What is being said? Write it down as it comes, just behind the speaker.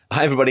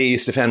Hi, everybody.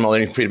 Stefan,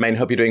 Molyneux, Free Domain.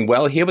 Hope you're doing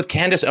well. Here with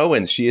Candace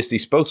Owens. She is the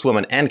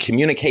spokeswoman and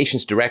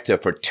communications director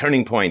for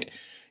Turning Point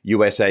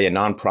USA, a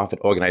nonprofit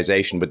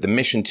organization with the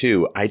mission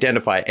to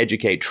identify,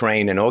 educate,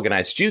 train, and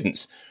organize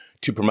students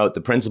to promote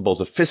the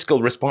principles of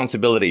fiscal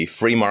responsibility,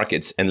 free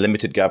markets, and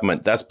limited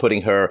government, thus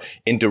putting her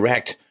in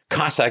direct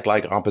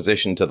Cossack-like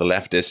opposition to the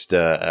leftist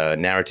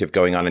narrative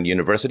going on in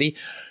university.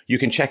 You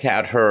can check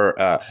out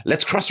her,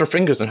 let's cross our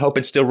fingers and hope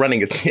it's still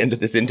running at the end of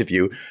this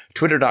interview,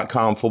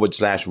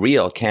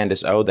 twitter.com/real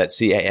Candace O,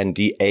 that's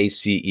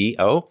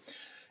CANDACEO.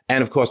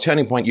 And of course,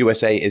 Turning Point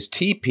USA is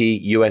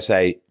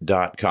tpusa.com.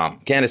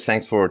 Candace,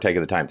 thanks for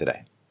taking the time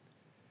today.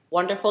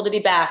 Wonderful to be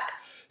back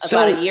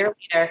about a year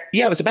later.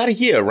 Yeah, it was about a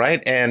year,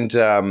 right? And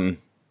things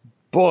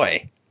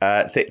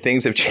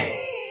have changed.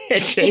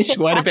 It changed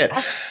quite a bit.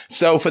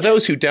 So for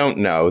those who don't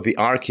know, the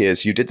arc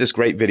is you did this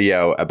great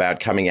video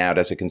about coming out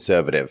as a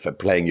conservative,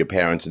 playing your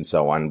parents and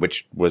so on,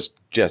 which was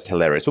just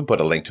hilarious. We'll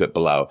put a link to it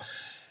below.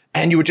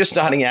 And you were just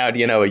starting out,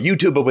 you know, a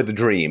YouTuber with a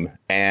dream.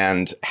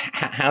 And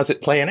how's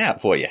it playing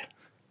out for you?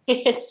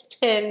 It's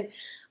been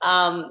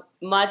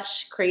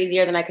much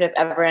crazier than I could have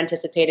ever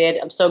anticipated.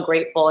 I'm so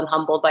grateful and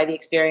humbled by the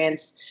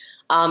experience.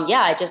 I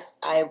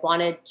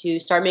wanted to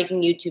start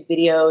making YouTube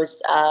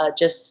videos,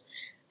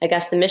 I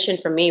guess the mission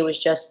for me was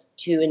just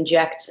to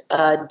inject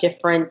a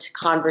different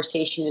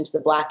conversation into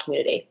the Black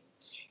community,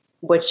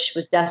 which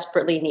was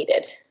desperately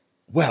needed.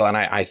 Well, and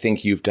I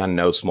think you've done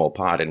no small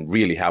part in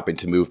really helping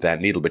to move that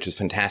needle, which is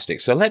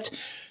fantastic. So let's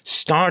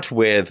start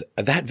with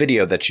that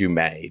video that you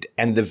made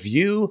and the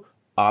view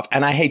of,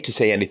 and I hate to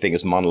say anything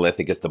as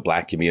monolithic as the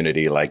Black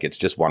community, like it's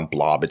just one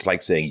blob. It's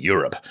like saying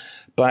Europe.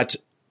 But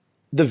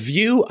the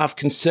view of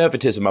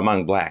conservatism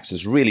among Blacks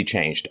has really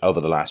changed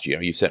over the last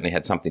year. You've certainly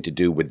had something to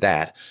do with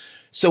that.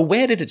 So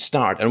where did it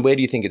start and where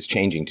do you think it's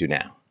changing to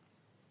now?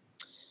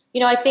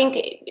 You know, I think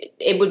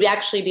it would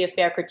actually be a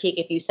fair critique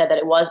if you said that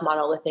it was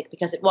monolithic,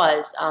 because it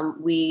was.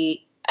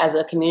 We, as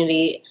a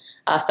community,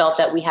 felt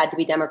that we had to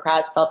be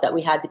Democrats, felt that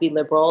we had to be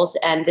liberals.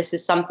 And this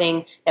is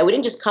something that we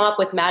didn't just come up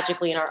with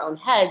magically in our own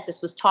heads.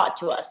 This was taught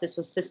to us. This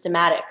was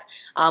systematic.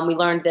 We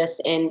learned this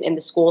in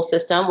the school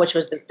system, which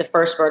was the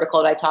first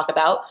vertical that I talk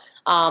about.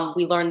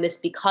 We learned this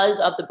because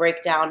of the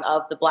breakdown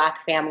of the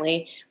Black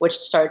family, which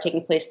started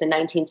taking place in the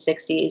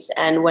 1960s.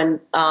 And when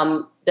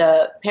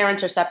the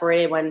parents are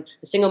separated, when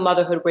the single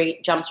motherhood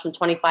rate jumps from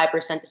 25%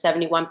 to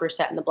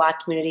 71% in the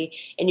Black community,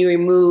 and you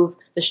remove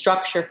the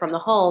structure from the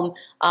home,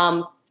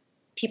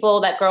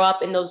 people that grow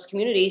up in those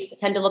communities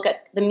tend to look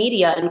at the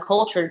media and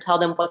culture to tell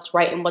them what's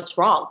right and what's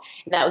wrong.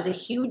 And that was a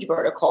huge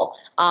vertical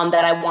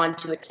that I wanted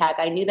to attack.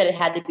 I knew that it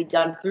had to be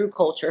done through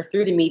culture,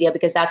 through the media,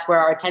 because that's where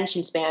our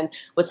attention span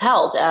was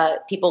held.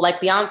 People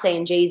like Beyonce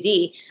and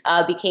Jay-Z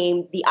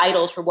became the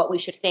idols for what we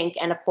should think.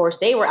 And of course,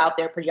 they were out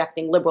there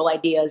projecting liberal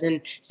ideas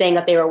and saying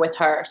that they were with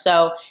her.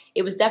 So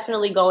it was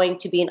definitely going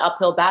to be an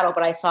uphill battle,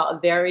 but I saw a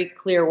very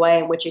clear way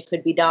in which it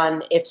could be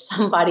done if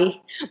somebody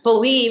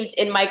believed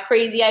in my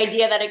crazy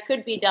idea that it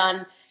could be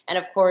done. And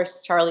of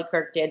course, Charlie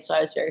Kirk did. So I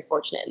was very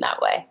fortunate in that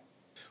way.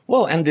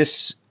 Well, and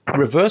this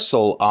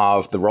reversal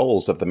of the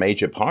roles of the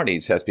major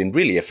parties has been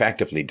really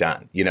effectively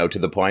done, you know, to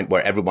the point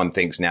where everyone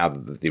thinks now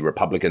that the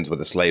Republicans were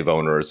the slave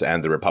owners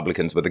and the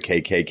Republicans were the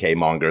KKK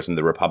mongers and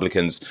the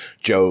Republicans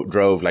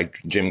drove like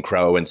Jim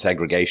Crow and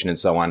segregation and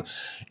so on.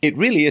 It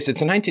really is.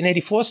 It's a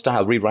 1984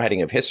 style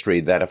rewriting of history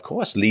that, of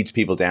course, leads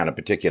people down a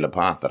particular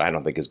path that I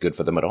don't think is good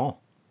for them at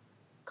all.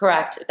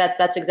 Correct.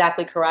 That's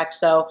exactly correct.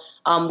 So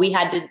we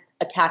had to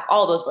attack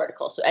all those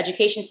verticals. So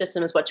education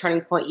system is what Turning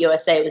Point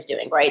USA was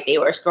doing, right? They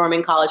were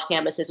storming college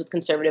campuses with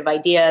conservative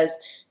ideas,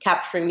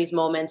 capturing these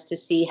moments to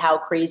see how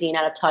crazy and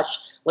out of touch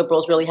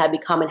liberals really had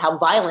become and how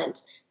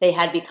violent they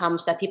had become,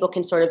 so that people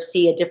can sort of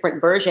see a different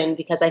version.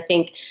 Because I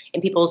think in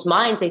people's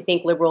minds, they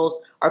think liberals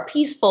are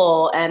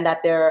peaceful and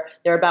that they're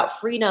about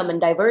freedom and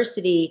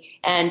diversity.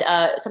 And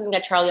something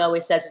that Charlie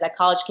always says is that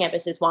college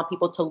campuses want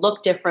people to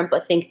look different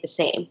but think the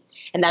same.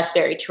 And that's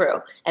very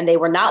true. And they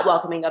were not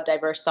welcoming of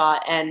diverse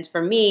thought. And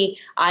for me,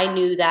 I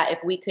knew that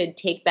if we could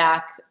take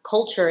back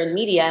culture and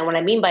media, and what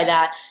I mean by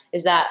that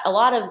is that a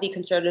lot of the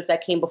conservatives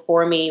that came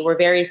before me were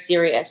very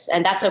serious,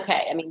 and that's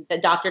okay. I mean, the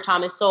Dr.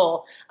 Thomas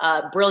Sowell,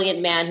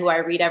 brilliant man who I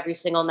read every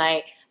single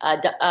night,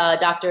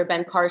 Dr.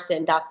 Ben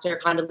Carson, Dr.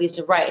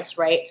 Condoleezza Rice,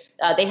 right?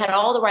 They had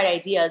all the right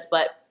ideas,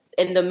 but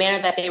in the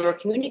manner that they were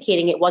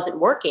communicating, it wasn't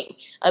working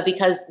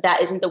because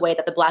that isn't the way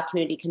that the Black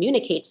community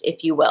communicates,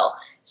 if you will.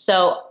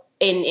 So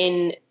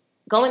in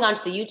going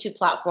onto the YouTube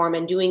platform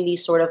and doing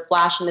these sort of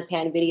flash in the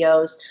pan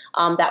videos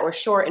that were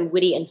short and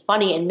witty and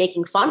funny and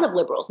making fun of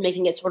liberals,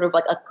 making it sort of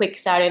like a quick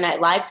Saturday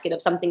Night Live skit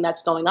of something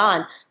that's going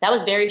on, that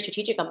was very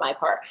strategic on my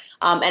part.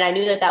 And I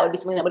knew that would be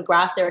something that would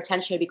grasp their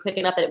attention, it would be quick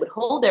enough that it would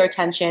hold their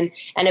attention,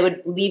 and it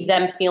would leave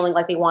them feeling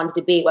like they wanted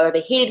to be, whether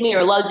they hated me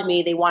or loved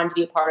me, they wanted to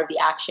be a part of the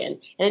action.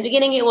 And in the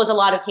beginning, it was a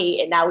lot of hate,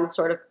 and now we've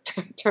sort of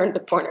turned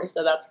the corner,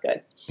 so that's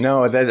good.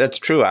 No, that's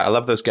true. I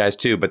love those guys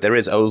too, but there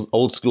is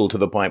old school to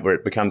the point where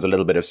it becomes a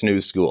little bit of snooze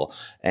news school,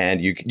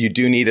 and you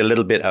do need a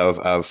little bit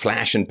of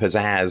flash and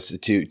pizzazz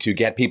to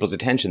get people's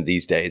attention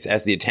these days.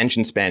 As the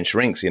attention span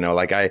shrinks,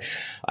 like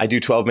I do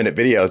 12-minute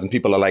videos, and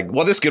people are like,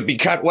 "Well, this could be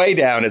cut way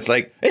down." It's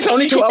like, it's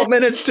only 12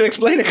 minutes to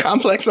explain a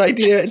complex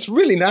idea. It's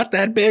really not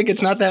that big.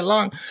 It's not that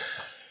long.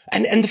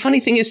 And the funny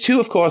thing is, too,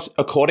 of course,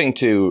 according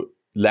to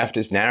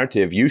leftist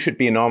narrative, you should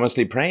be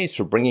enormously praised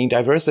for bringing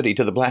diversity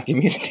to the Black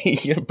community.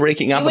 You're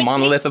breaking up a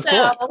monolith of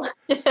thought.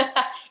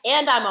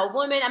 And I'm a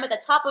woman. I'm at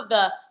the top of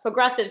the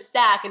progressive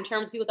stack in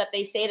terms of people that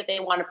they say that they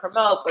want to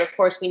promote. But of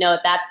course, we know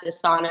that that's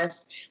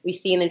dishonest. We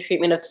see in the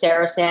treatment of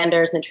Sarah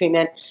Sanders and the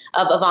treatment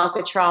of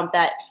Ivanka Trump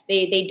that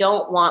they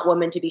don't want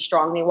women to be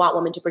strong. They want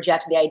women to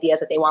project the ideas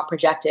that they want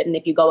projected. And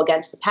if you go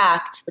against the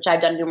pack, which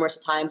I've done numerous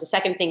times, the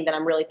second thing that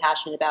I'm really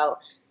passionate about,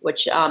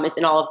 which is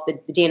in all of the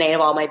DNA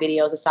of all my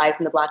videos, aside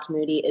from the Black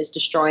community, is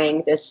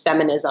destroying this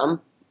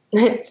feminism.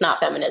 It's not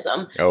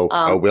feminism.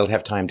 We'll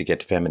have time to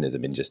get to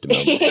feminism in just a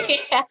moment.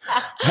 Yeah.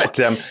 But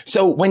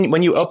so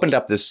when you opened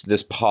up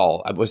this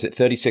poll, was it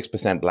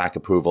 36% Black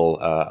approval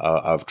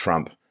of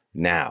Trump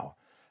now?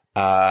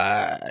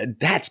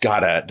 That's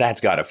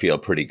gotta feel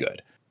pretty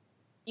good.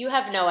 You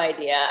have no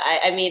idea.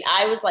 I mean,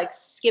 I was like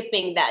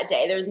skipping that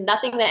day. There was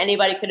nothing that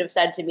anybody could have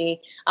said to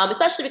me,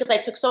 especially because I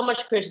took so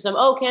much criticism.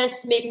 Oh, Candace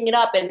is making it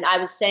up. And I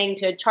was saying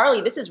to Charlie,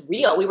 this is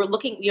real. We were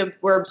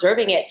we're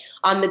observing it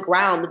on the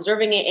ground,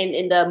 observing it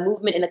in the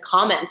movement, in the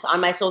comments on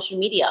my social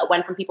media. It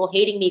went from people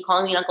hating me,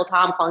 calling me Uncle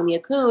Tom, calling me a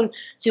coon,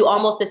 to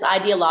almost this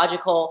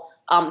ideological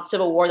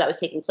civil war that was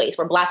taking place,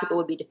 where Black people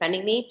would be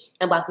defending me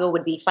and Black people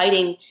would be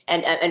fighting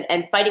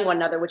and fighting one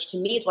another, which to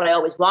me is what I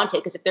always wanted.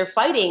 Because if they're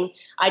fighting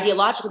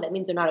ideologically, that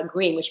means they're not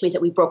agreeing, which means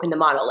that we've broken the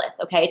monolith.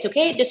 Okay, it's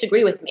okay to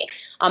disagree with me.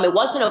 It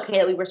wasn't okay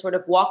that we were sort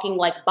of walking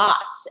like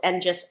bots and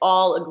just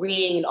all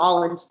agreeing and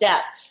all in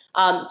step.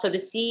 So to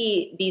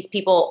see these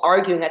people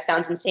arguing, that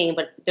sounds insane,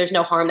 but there's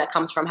no harm that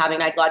comes from having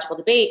an ideological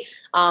debate.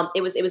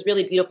 It was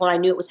really beautiful, and I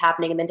knew it was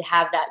happening. And then to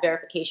have that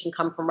verification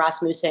come from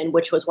Rasmussen,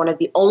 which was one of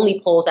the only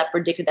polls that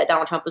predicted that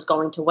Donald Trump was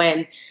going to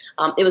win,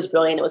 it was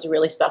brilliant. It was a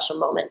really special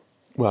moment.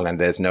 Well, and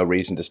there's no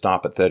reason to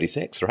stop at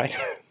 36, right?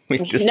 We're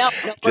going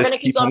to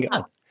keep going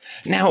up.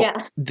 Now,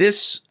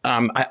 this,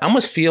 I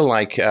almost feel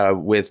like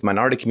with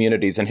minority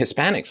communities and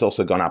Hispanics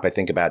also gone up, I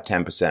think about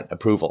 10%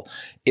 approval,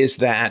 is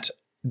that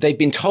they've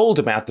been told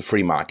about the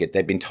free market.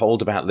 They've been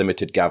told about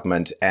limited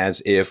government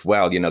as if,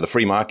 well, the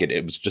free market,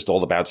 it was just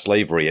all about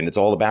slavery and it's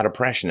all about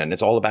oppression and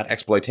it's all about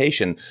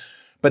exploitation.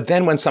 But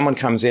then when someone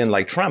comes in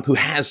like Trump, who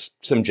has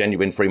some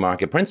genuine free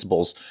market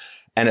principles,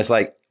 and it's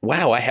like,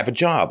 wow, I have a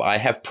job, I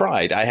have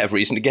pride, I have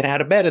reason to get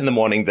out of bed in the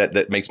morning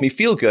that makes me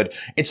feel good.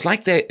 It's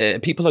like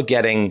people are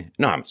getting,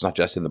 no, it's not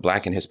just in the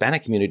Black and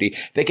Hispanic community,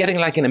 they're getting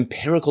like an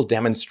empirical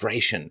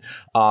demonstration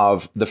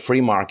of the free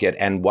market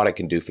and what it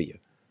can do for you.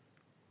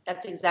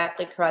 That's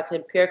exactly correct. The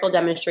empirical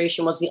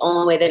demonstration was the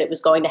only way that it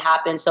was going to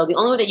happen. So the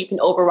only way that you can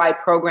override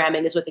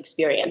programming is with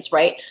experience,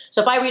 right?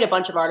 So if I read a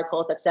bunch of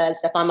articles that says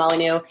Stefan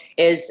Molyneux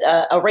is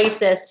a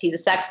racist, he's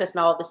a sexist and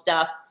all of this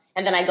stuff,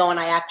 and then I go and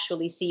I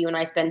actually see you and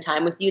I spend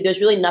time with you, there's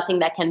really nothing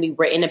that can be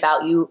written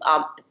about you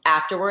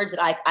afterwards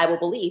that I will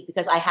believe,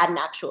 because I had an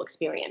actual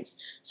experience.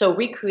 So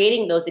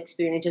recreating those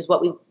experiences is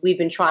what we've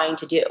been trying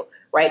to do,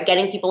 right?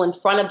 Getting people in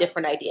front of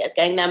different ideas,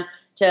 getting them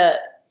to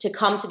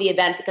come to the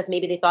event because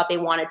maybe they thought they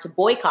wanted to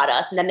boycott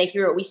us, and then they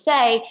hear what we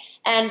say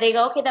and they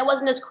go, okay, that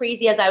wasn't as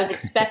crazy as I was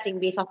expecting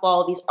based off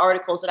all of these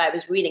articles that I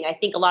was reading. I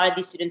think a lot of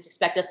these students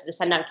expect us to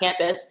descend on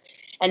campus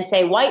and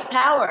say white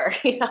power,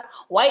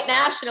 white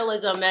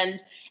nationalism, and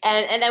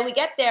then we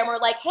get there and we're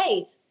like,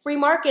 hey, free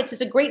markets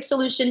is a great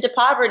solution to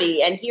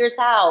poverty, and here's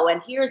how,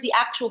 and here's the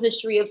actual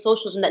history of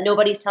socialism that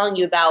nobody's telling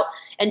you about.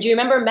 And do you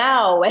remember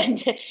Mao? And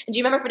do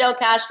you remember Fidel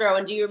Castro?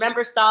 And do you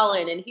remember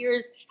Stalin? And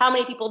here's how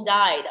many people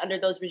died under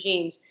those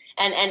regimes,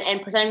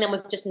 and presenting them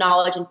with just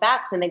knowledge and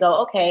facts. And they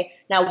go, okay,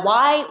 now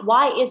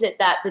why is it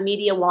that the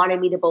media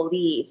wanted me to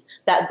believe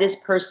that this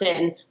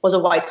person was a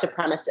white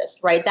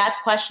supremacist, right? That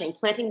questioning,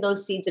 planting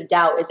those seeds of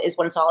doubt is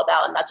what it's all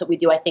about. And that's what we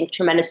do, I think,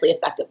 tremendously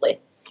effectively.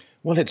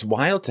 Well, it's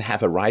wild to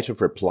have a right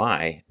of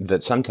reply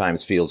that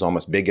sometimes feels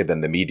almost bigger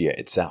than the media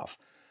itself.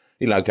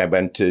 Like I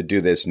went to do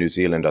this New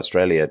Zealand,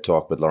 Australia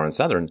talk with Lauren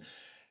Southern,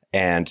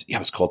 and it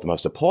was called The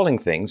Most Appalling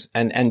Things.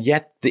 And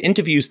yet the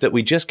interviews that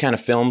we just kind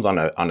of filmed on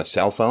a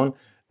cell phone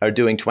are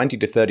doing 20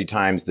 to 30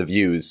 times the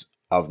views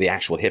of the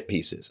actual hit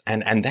pieces.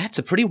 And that's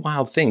a pretty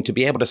wild thing, to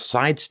be able to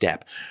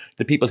sidestep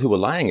the people who were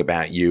lying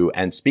about you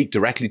and speak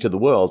directly to the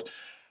world.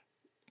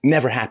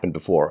 Never happened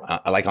before,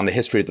 like on the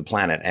history of the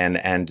planet.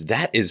 And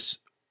that is,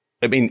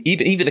 I mean,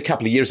 even a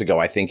couple of years ago,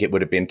 I think it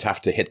would have been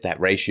tough to hit that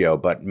ratio.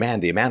 But man,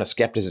 the amount of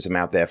skepticism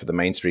out there for the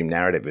mainstream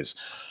narrative is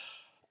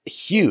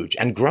huge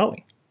and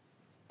growing.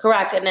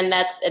 Correct. And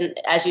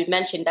as you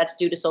mentioned, that's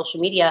due to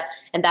social media.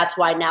 And that's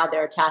why now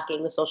they're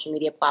attacking the social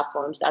media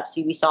platforms.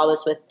 We saw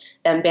this with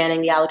them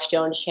banning the Alex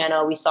Jones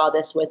channel. We saw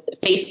this with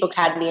Facebook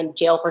had me in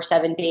jail for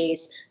 7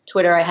 days.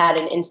 Twitter, I had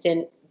an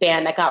instant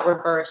ban that got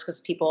reversed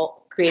because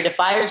people created a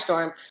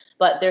firestorm.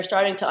 but they're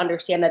starting to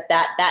understand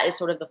that is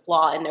sort of the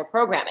flaw in their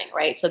programming,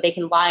 right? So they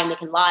can lie and they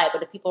can lie,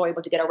 but if people are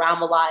able to get around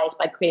the lies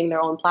by creating their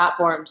own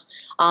platforms,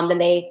 then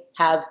they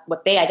have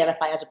what they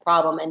identify as a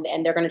problem,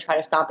 and they're going to try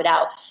to stomp it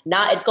out.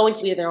 It's going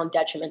to be to their own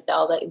detriment,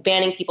 though. Like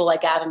banning people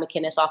like Gavin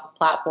McInnes off of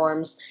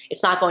platforms,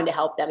 it's not going to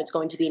help them. It's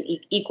going to be an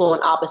equal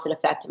and opposite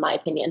effect, in my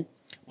opinion.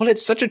 Well,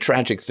 it's such a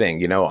tragic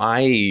thing.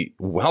 I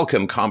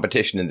welcome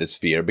competition in this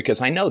sphere because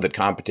I know that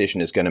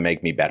competition is going to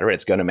make me better.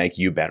 It's going to make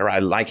you better. I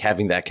like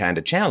having that kind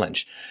of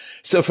challenge.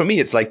 So for me,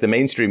 it's like the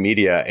mainstream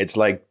media. It's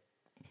like,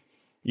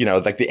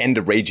 like the end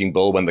of Raging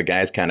Bull when the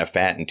guy's kind of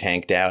fat and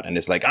tanked out and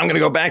it's like, I'm going to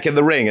go back in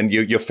the ring. And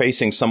you're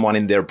facing someone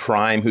in their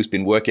prime who's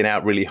been working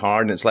out really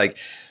hard. And it's like,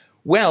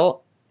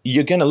 well,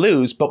 you're going to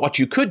lose. But what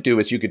you could do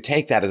is you could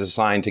take that as a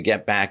sign to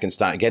get back and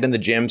get in the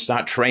gym,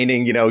 start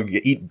training,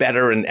 eat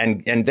better.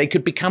 And they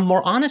could become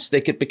more honest. They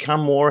could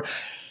become more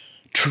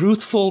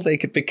truthful. They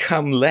could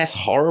become less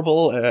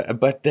horrible.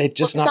 But they're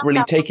just not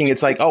really taking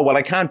it's like, oh, well,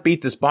 I can't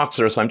beat this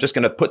boxer, so I'm just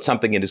going to put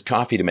something in his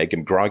coffee to make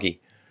him groggy.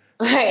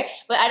 Right.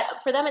 But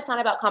for them, it's not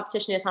about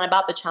competition. It's not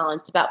about the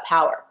challenge. It's about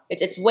power.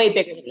 It's way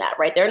bigger than that,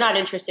 right? They're not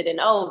interested in,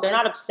 they're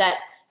not upset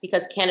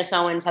because Candace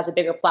Owens has a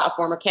bigger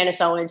platform or Candace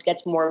Owens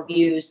gets more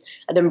views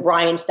than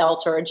Brian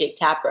Stelter or Jake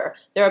Tapper.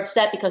 They're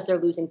upset because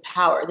they're losing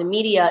power. The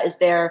media is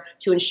there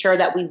to ensure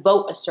that we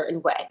vote a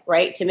certain way,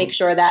 right? To make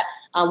sure that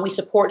we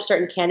support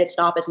certain candidates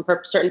in office and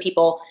certain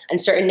people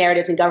and certain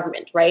narratives in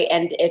government, right?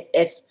 And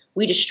if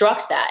we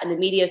destruct that and the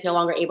media is no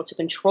longer able to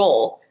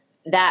control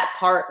that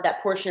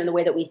portion of the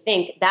way that we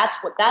think, that's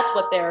what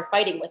they're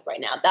fighting with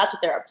right now. That's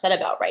what they're upset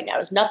about right now. It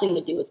has nothing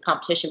to do with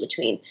competition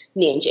between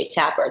me and Jake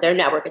Tapper. Their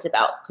network is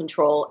about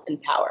control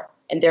and power,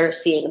 and they're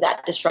seeing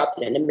that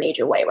disrupted in a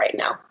major way right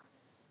now.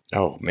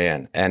 Oh,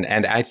 man. And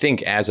I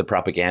think as a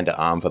propaganda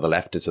arm for the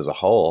leftists as a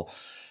whole,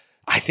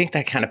 I think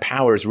that kind of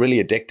power is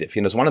really addictive.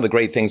 It's one of the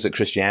great things that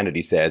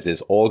Christianity says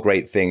is all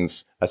great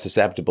things are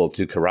susceptible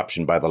to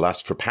corruption by the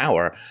lust for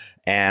power.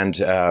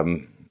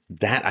 And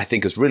that, I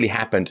think, has really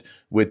happened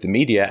with the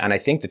media. And I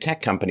think the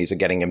tech companies are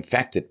getting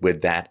infected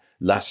with that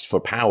lust for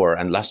power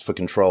and lust for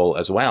control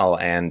as well.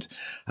 And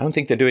I don't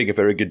think they're doing a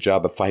very good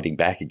job of fighting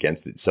back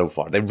against it so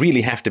far. They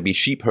really have to be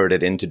sheep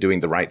herded into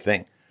doing the right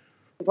thing.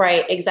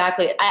 Right,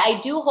 exactly. I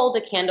do hold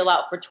a candle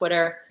out for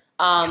Twitter.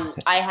 I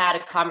had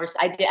a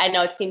conversation. I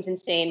know it seems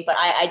insane, but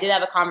I did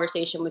have a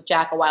conversation with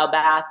Jack a while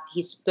back.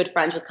 He's good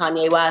friends with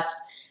Kanye West.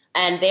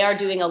 And they are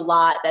doing a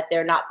lot that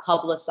they're not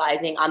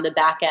publicizing on the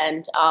back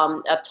end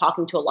of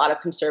talking to a lot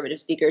of conservative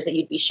speakers that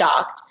you'd be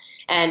shocked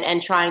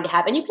and trying to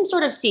have. And you can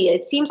sort of see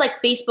it seems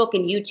like Facebook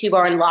and YouTube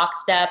are in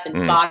lockstep and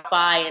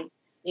Spotify and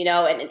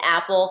and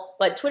Apple.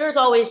 But Twitter's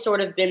always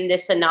sort of been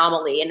this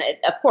anomaly. And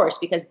of course,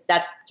 because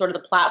that's sort of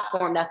the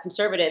platform that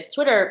conservatives,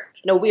 Twitter,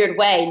 in a weird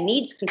way,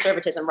 needs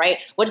conservatism, right?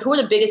 Who are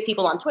the biggest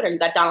people on Twitter? You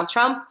got Donald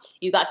Trump,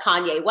 you got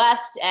Kanye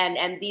West, and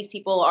these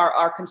people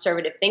are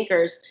conservative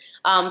thinkers.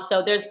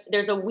 So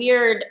there's a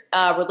weird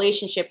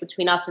relationship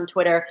between us and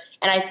Twitter.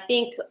 And I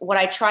think what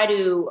I try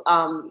to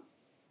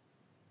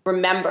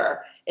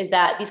remember is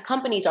that these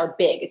companies are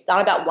big. It's not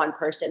about one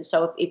person.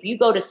 So if you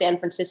go to San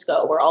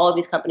Francisco, where all of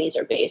these companies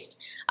are based,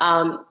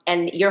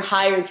 and you're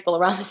hiring people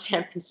around the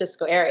San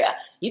Francisco area,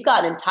 you've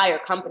got an entire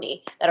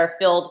company that are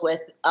filled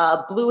with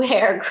blue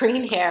hair,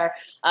 green hair,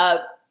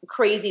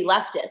 crazy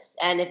leftists.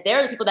 And if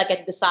they're the people that get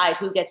to decide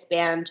who gets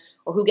banned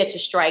or who gets to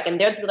strike, and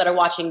they're the people that are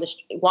watching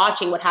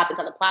what happens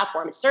on the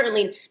platform, it's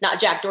certainly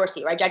not Jack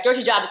Dorsey, right? Jack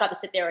Dorsey's job is not to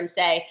sit there and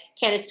say,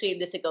 Candace tweeted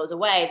this, it goes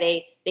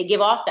away. They give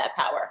off that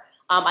power.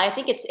 I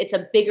think it's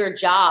a bigger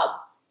job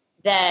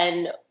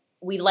than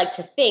we like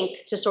to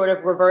think to sort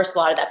of reverse a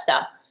lot of that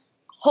stuff.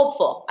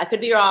 Hopeful. I could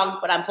be wrong,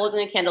 but I'm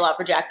holding a candle out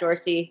for Jack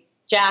Dorsey.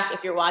 Jack,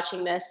 if you're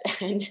watching this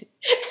and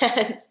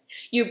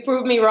you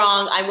prove me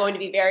wrong, I'm going to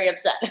be very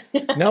upset.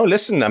 No,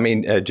 listen, I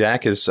mean,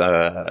 Jack is,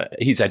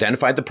 he's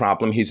identified the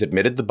problem. He's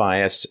admitted the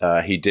bias.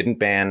 He didn't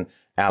ban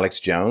Alex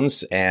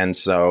Jones. And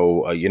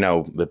so,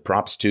 the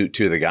props to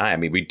the guy. I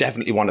mean, we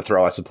definitely want to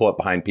throw our support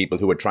behind people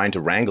who are trying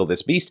to wrangle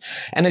this beast.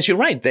 And as you're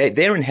right,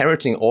 they're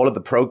inheriting all of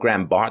the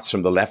program bots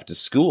from the leftist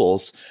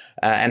schools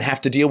and have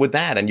to deal with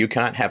that. And you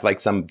can't have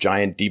like some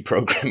giant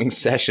deprogramming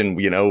session,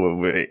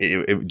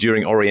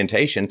 during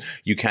orientation.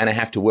 You kind of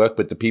have to work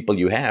with the people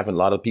you have. And a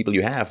lot of people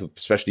you have,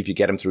 especially if you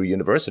get them through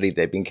university,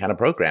 they've been kind of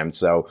programmed.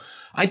 So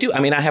I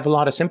have a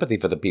lot of sympathy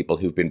for the people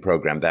who've been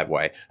programmed that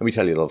way. Let me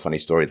tell you a little funny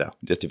story, though,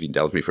 just if you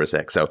indulge me for a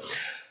sec. So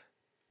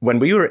when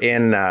we were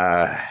in,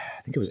 I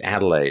think it was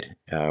Adelaide,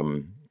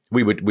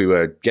 we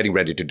were getting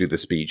ready to do the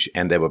speech,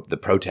 and there were the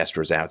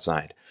protesters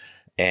outside.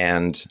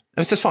 And it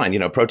was just fine.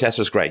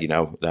 Protesters, great.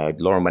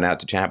 Lauren went out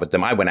to chat with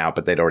them. I went out,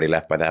 but they'd already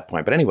left by that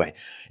point. But anyway,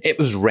 it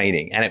was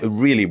raining, and it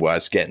really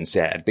was getting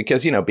sad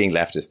because, being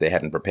leftist, they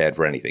hadn't prepared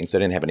for anything. So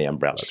they didn't have any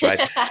umbrellas,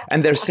 right?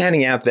 And they're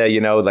standing out there,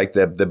 like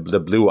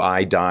the blue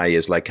eye dye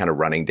is like kind of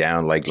running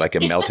down like a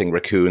melting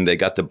raccoon. They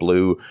got the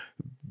blue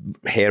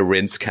hair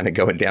rinse kind of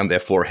going down their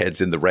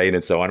foreheads in the rain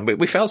and so on.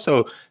 We felt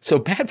so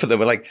bad for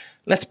them. We're like,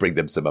 let's bring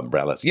them some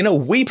umbrellas.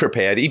 We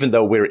prepared, even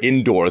though we're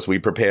indoors, we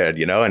prepared,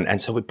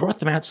 and so we brought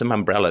them out some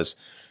umbrellas.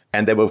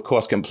 And they were, of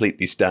course,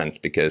 completely stunned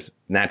because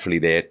naturally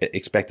they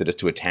expected us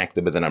to attack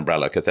them with an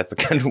umbrella because that's the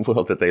kind of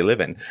world that they live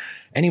in.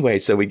 Anyway,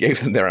 so we gave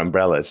them their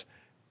umbrellas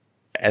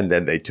and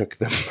then they took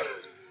them.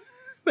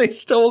 They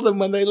stole them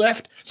when they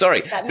left.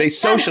 Sorry, they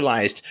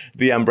socialized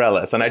the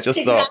umbrellas. And I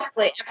just thought.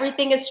 Exactly.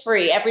 Everything is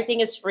free. Everything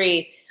is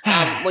free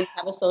when you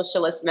have a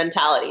socialist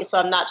mentality. So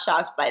I'm not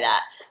shocked by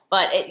that.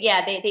 But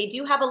they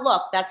do have a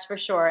look, that's for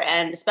sure.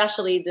 And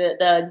especially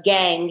the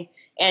gang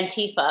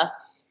Antifa.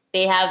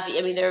 They have,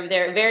 I mean,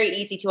 they're very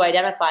easy to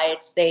identify.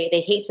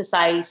 They hate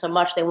society so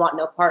much they want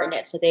no part in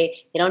it. So they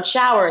don't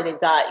shower. They've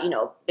got,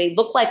 they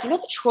look like,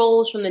 the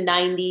trolls from the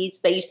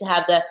 90s. They used to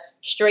have the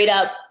straight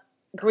up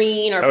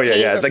green or pink.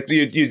 It's like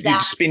you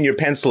spin your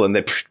pencil and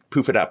they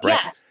poof it up, right?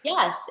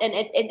 Yes. And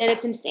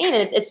it's insane.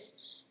 And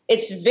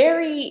it's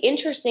very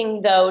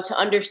interesting, though, to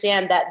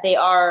understand that they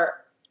are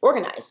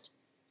organized.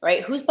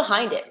 Right? Who's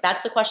behind it?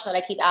 That's the question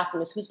that I keep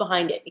asking is who's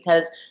behind it?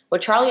 Because what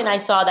Charlie and I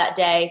saw that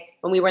day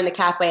when we were in the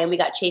cafe and we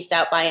got chased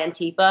out by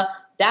Antifa,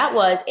 that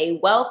was a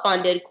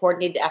well-funded,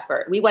 coordinated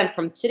effort. We went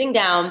from sitting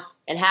down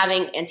and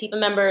having Antifa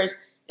members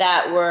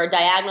that were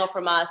diagonal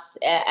from us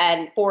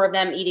and 4 of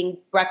them eating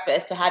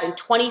breakfast to having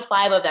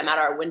 25 of them at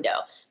our window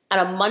on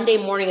a Monday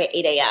morning at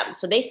 8 a.m.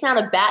 So they sound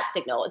a bat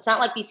signal. It's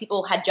not like these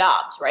people had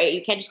jobs, right?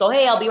 You can't just go,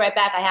 hey, I'll be right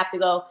back. I have to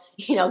go,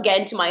 get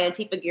into my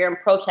Antifa gear and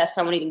protest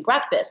someone eating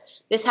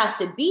breakfast. This has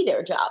to be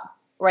their job,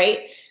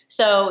 right?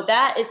 So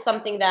that is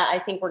something that I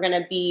think we're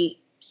going to be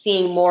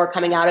seeing more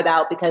coming out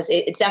about because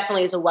it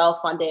definitely is a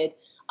well-funded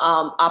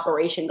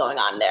operation going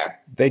on there.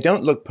 They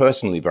don't look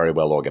personally very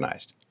well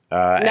organized.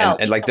 No.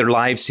 And like their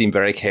lives seem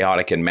very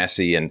chaotic and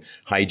messy and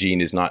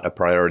hygiene is not a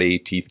priority.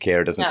 Teeth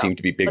care doesn't seem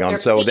to be big on.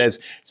 So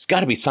it's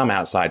got to be some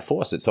outside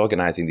force that's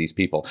organizing these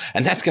people.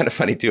 And that's kind of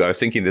funny too. I was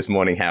thinking this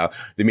morning how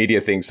the media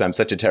thinks I'm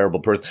such a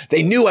terrible person.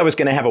 They knew I was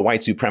going to have a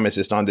white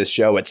supremacist on this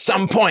show at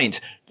some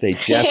point. They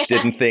just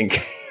didn't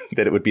think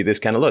that it would be this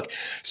kind of look.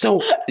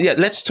 So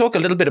let's talk a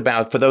little bit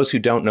about, for those who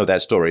don't know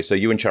that story. So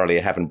you and Charlie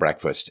are having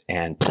breakfast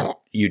and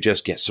you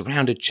just get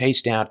surrounded,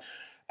 chased out.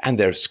 And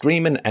they're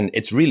screaming, and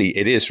it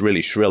is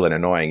really shrill and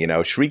annoying.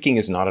 Shrieking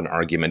is not an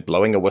argument.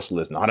 Blowing a whistle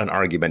is not an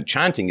argument.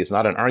 Chanting is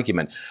not an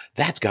argument.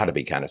 That's got to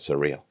be kind of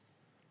surreal.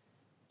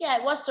 Yeah,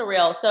 it was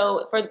surreal.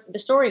 So for the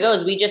story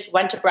goes, we just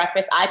went to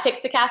breakfast. I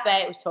picked the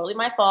cafe. It was totally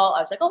my fault.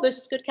 I was like, oh, there's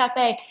this good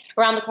cafe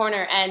around the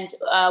corner. And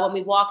when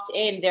we walked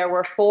in, there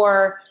were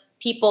 4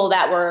 people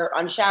that were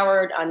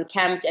unshowered,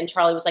 unkempt, and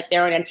Charlie was like,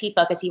 they're in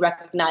Antifa because he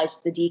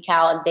recognized the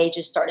decal, and they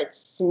just started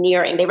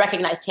sneering. They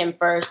recognized him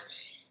first.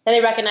 Then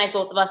they recognized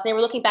both of us, and they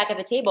were looking back at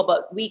the table,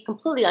 but we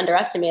completely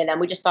underestimated them.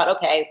 We just thought,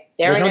 okay,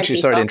 they're in Antifa.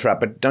 Sorry to interrupt,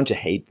 but don't you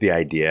hate the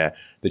idea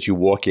that you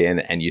walk in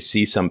and you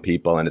see some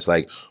people and it's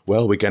like,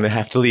 well, we're going to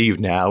have to leave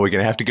now. We're going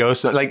to have to go.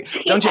 So,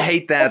 don't you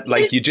hate that?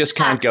 Like, you just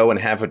can't go and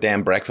have a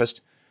damn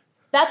breakfast?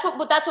 That's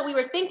what we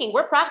were thinking.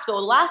 We're practical.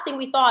 The last thing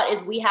we thought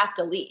is we have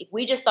to leave.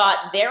 We just thought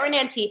they're in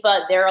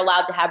Antifa. They're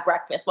allowed to have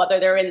breakfast, whether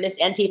they're in this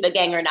Antifa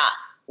gang or not.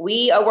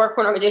 We work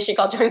for an organization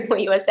called Turning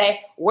Point USA.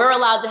 We're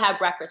allowed to have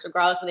breakfast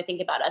regardless of what they think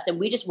about us. And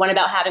we just went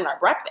about having our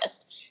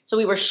breakfast. So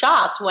we were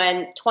shocked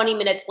when 20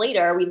 minutes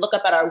later, we look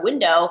up at our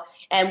window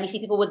and we see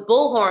people with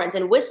bullhorns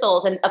and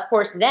whistles. And of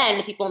course, then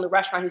the people in the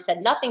restaurant who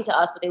said nothing to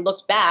us, but they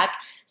looked back,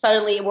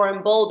 suddenly were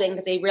emboldened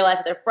because they realized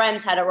that their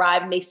friends had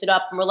arrived and they stood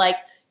up and were like,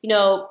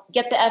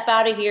 get the F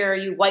out of here,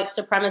 you white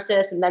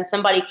supremacists. And then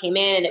somebody came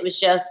in and it was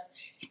just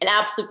an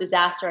absolute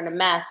disaster and a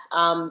mess.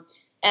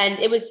 And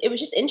it was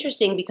just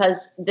interesting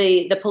because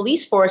the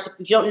police force, if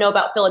you don't know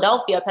about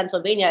Philadelphia,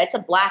 Pennsylvania, it's a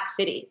black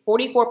city,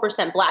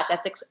 44% black.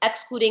 That's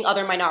excluding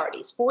other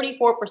minorities,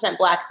 44%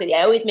 black city.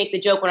 I always make the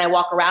joke when I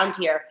walk around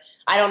here.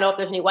 I don't know if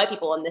there's any white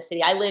people in this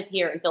city. I live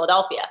here in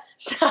Philadelphia.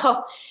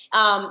 So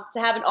to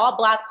have an all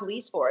black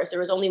police force, there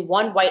was only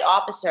one white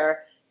officer,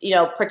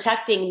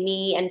 protecting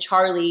me and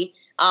Charlie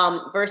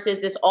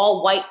versus this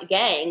all-white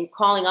gang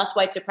calling us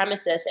white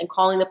supremacists and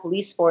calling the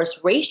police force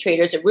race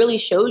traitors. It really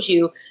shows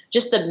you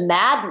just the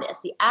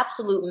madness, the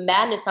absolute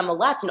madness on the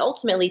left. And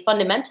ultimately,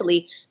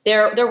 fundamentally,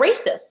 they're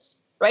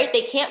racists, right?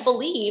 They can't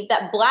believe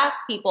that black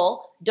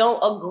people don't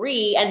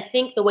agree and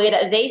think the way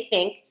that they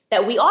think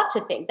that we ought to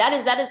think.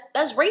 That's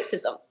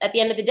racism at the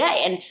end of the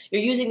day. And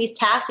you're using these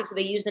tactics that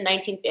they used in the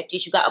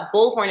 1950s. You got a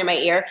bullhorn in my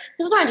ear.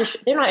 They're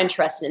not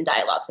interested in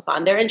dialogue,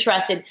 Stefan. They're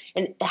interested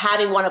in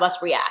having one of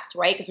us react,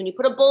 right? Because when you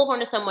put a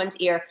bullhorn to someone's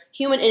ear,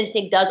 human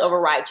instinct does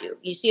override you.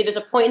 You see, there's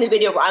a point in the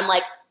video where I'm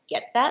like,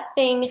 get that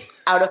thing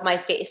out of my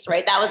face,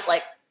 right? That was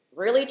like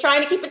really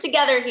trying to keep it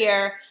together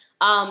here.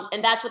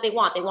 And that's what they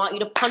want. They want you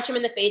to punch them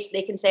in the face so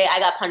they can say, I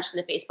got punched in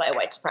the face by a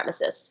white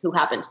supremacist who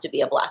happens to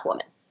be a black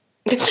woman.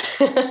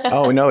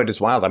 Oh, no, it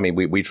is wild. I mean,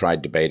 we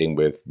tried debating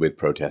with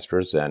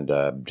protesters and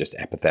just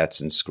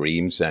epithets and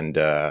screams. And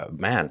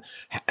man,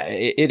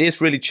 it is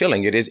really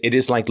chilling. It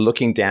is like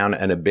looking down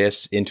an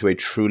abyss into a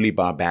truly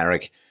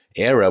barbaric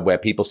era where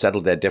people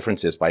settled their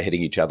differences by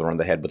hitting each other on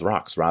the head with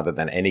rocks rather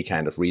than any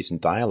kind of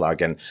reasoned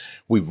dialogue. And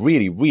we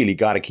really, really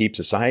got to keep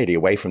society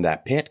away from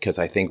that pit, because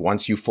I think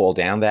once you fall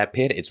down that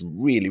pit, it's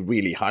really,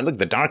 really hard. Look,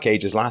 the Dark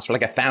Ages last for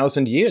like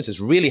 1,000 years. It's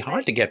really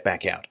hard to get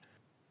back out.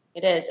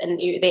 It is, and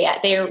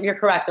you're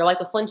correct. They're like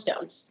the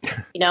Flintstones,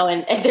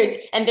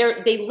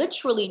 and they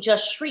literally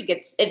just shriek.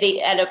 They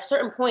at a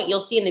certain point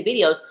you'll see in the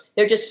videos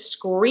they're just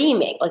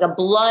screaming like a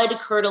blood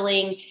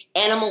curdling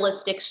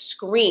animalistic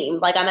scream,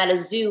 like I'm at a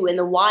zoo in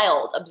the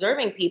wild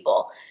observing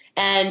people.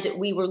 And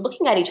we were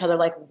looking at each other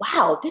like,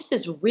 wow, this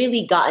has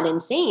really gotten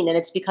insane. And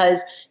it's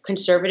because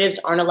conservatives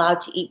aren't allowed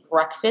to eat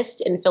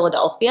breakfast in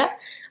Philadelphia,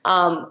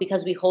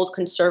 because we hold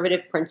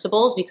conservative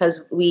principles,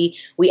 because we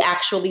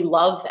actually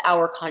love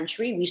our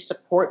country. We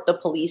support the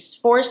police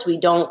force. We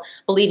don't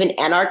believe in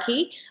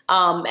anarchy.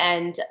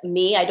 And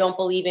I don't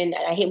believe in,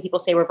 I hate when people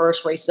say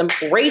reverse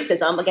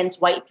racism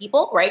against white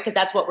people, right? Because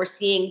that's what we're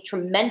seeing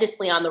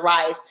tremendously on the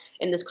rise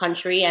in this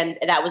country. And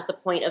that was the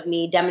point of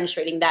me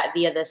demonstrating that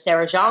via the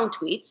Sarah Zhang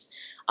tweets,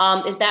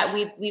 is that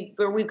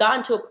we've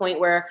gotten to a point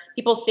where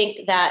people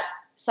think that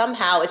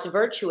somehow it's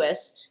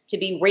virtuous to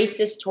be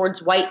racist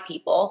towards white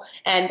people,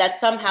 and that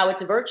somehow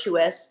it's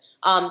virtuous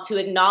to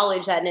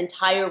acknowledge that an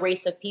entire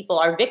race of people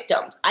are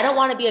victims. I don't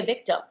want to be a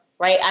victim,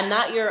 right? I'm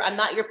not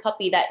your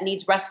puppy that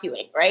needs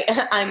rescuing, right?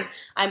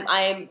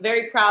 I'm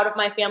very proud of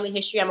my family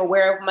history. I'm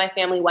aware of what my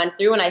family went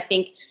through, and I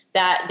think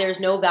that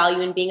there's no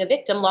value in being a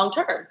victim long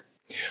term.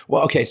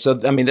 Well, okay, so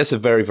I mean that's a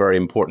very, very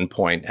important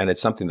point, and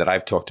it's something that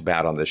I've talked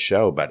about on this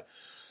show, but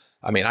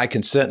I mean, I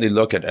can certainly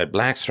look at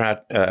Blacks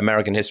throughout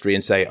American history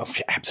and say, oh,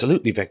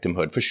 absolutely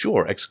victimhood, for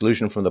sure.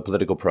 Exclusion from the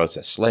political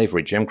process,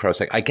 slavery, Jim Crow.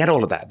 I get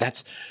all of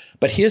that.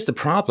 But here's the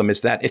problem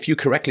is that if you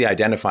correctly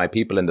identify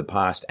people in the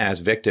past as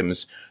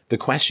victims, the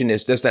question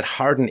is, does that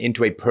harden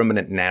into a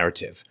permanent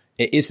narrative?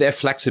 Is there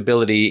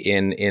flexibility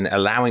in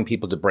allowing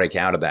people to break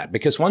out of that?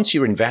 Because once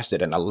you're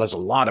invested, and there's a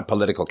lot of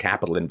political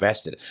capital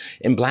invested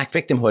in Black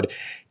victimhood,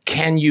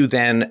 can you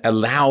then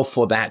allow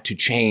for that to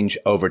change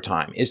over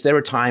time? Is there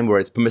a time where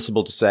it's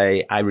permissible to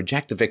say, I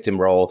reject the victim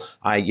role.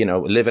 I,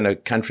 live in a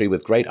country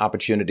with great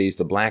opportunities.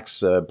 The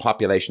Blacks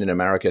population in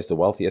America is the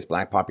wealthiest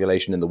Black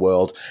population in the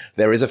world.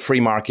 There is a free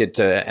market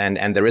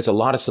and there is a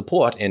lot of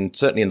support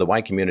certainly in the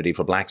white community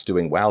for Blacks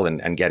doing well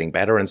and getting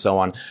better and so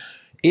on.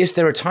 Is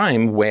there a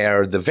time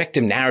where the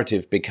victim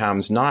narrative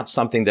becomes not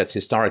something that's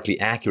historically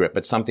accurate,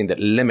 but something that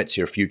limits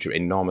your future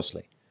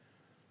enormously?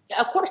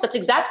 Of course, that's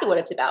exactly what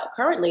it's about.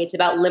 Currently, it's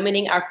about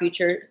limiting our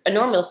future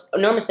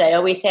enormously. I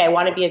always say I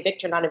want to be a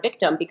victor, not a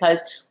victim,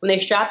 because when they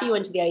strap you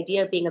into the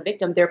idea of being a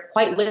victim, there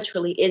quite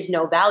literally is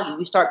no value.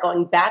 You start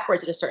going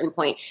backwards at a certain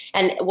point.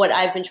 And what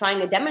I've been trying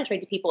to demonstrate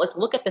to people is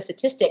look at the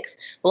statistics.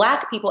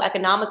 Black people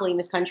economically in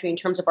this country, in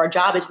terms of our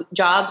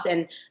jobs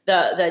and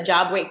the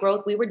job rate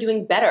growth, we were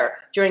doing better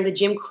during the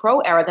Jim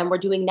Crow era than we're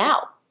doing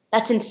now.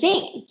 That's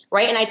insane,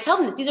 right? And I tell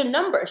them this, these are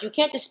numbers. You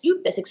can't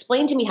dispute this.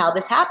 Explain to me how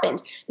this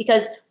happened,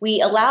 because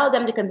we allow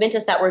them to convince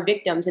us that we're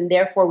victims and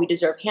therefore we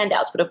deserve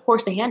handouts. But of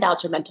course, the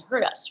handouts are meant to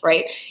hurt us,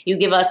 right? You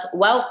give us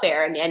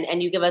welfare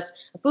and you give us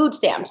food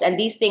stamps, and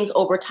these things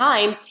over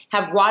time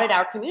have rotted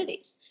our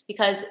communities.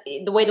 Because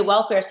the way the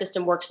welfare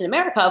system works in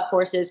America, of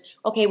course, is,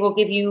 okay, we'll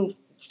give you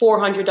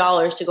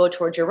 $400 to go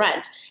towards your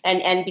rent.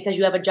 And because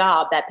you have a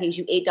job that pays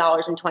you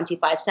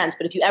 $8.25.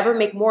 But if you ever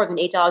make more than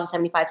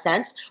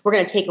 $8.75, we're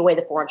going to take away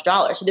the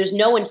 $400. So there's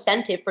no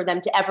incentive for them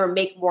to ever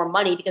make more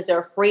money because they're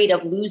afraid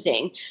of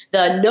losing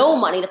the no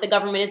money that the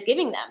government is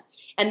giving them.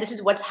 And this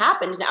is what's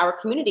happened in our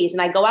communities.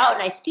 And I go out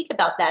and I speak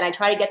about that. And I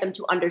try to get them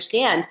to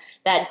understand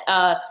that,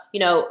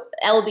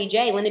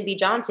 LBJ, Lyndon B.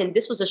 Johnson,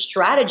 this was a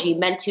strategy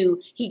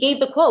he gave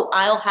the quote,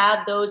 I'll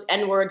have those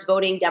N-words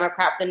voting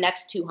Democrat for the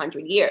next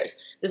 200 years.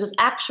 This was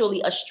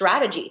actually a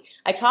strategy.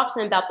 I talked to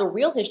them about the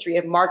real history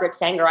of Margaret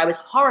Sanger. I was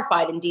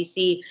horrified in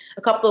D.C.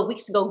 a couple of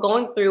weeks ago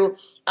going through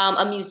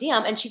a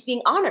museum, and she's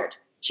being honored.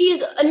 She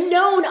is a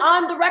known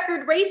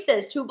on-the-record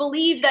racist who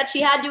believed that she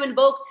had to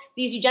invoke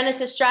these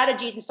eugenicist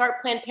strategies and start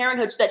Planned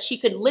Parenthood so that she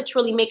could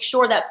literally make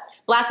sure that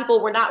Black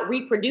people were not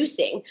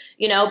reproducing,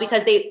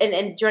 because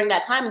and during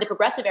that time in the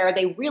progressive era,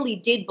 they really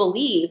did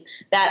believe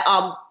that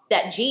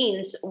that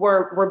genes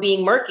were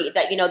being murky,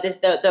 that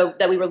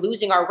that we were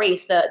losing our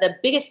race. The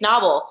biggest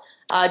novel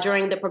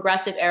during the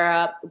progressive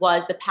era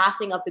was The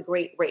Passing of the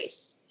Great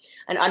Race,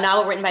 a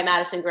novel written by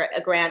Madison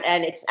Grant,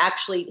 and it's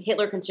actually,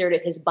 Hitler considered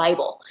it his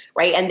Bible,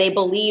 right? And they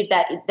believed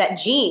that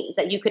genes,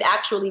 that you could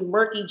actually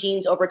murky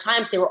genes over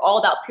time, so they were all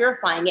about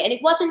purifying it. And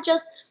it wasn't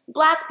just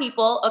Black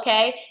people,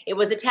 okay? It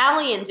was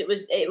Italians, it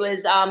was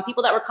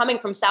people that were coming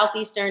from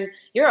Southeastern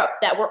Europe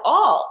that were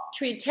all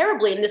treated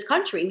terribly in this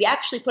country. We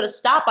actually put a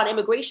stop on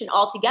immigration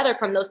altogether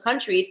from those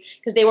countries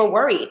because they were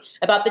worried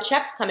about the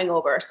Czechs coming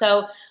over.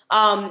 So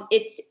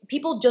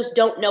people just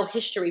don't know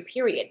history,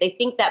 period. They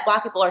think that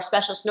Black people are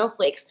special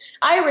snowflakes.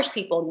 Irish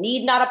people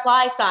need not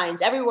apply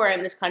signs everywhere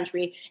in this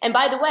country. And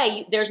by the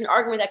way, there's an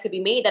argument that could be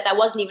made that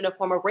wasn't even a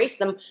form of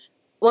racism.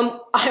 When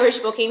Irish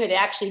people came here, they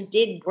actually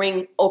did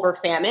bring over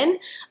famine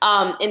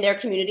in their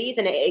communities,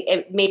 and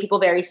it made people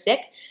very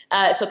sick.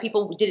 So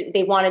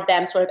they wanted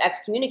them sort of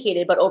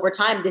excommunicated. But over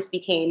time, this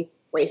became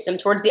racism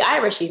towards the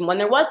Irish, even when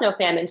there was no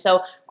famine.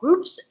 So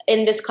groups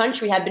in this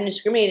country have been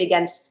discriminated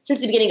against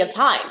since the beginning of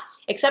time,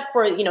 except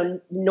for,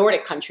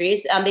 Nordic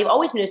countries. They've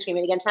always been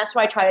discriminated against. That's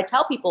what I try to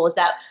tell people, is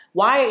that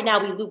Why now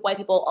we loop white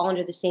people all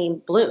under the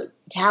same balloon?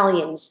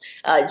 Italians,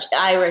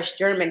 Irish,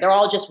 German, they're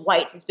all just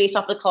whites. It's based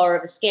off the color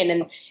of the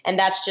skin. And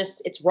that's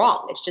just, it's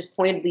wrong. It's just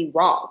pointedly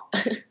wrong.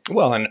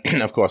 Well,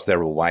 and of course, there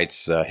were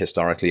whites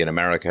historically in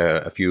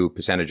America, a few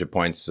percentage of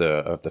points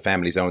of the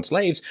families owned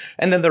slaves.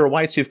 And then there are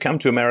whites who've come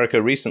to America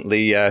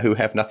recently who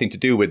have nothing to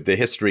do with the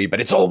history,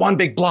 but it's all one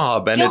big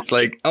blob. And it's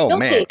like, oh,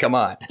 man, come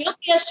on.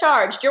 Guilty as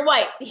charged. You're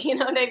white. You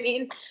know what I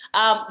mean?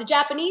 The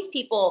Japanese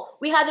people,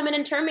 we had them in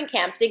internment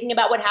camps thinking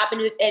about what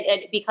happened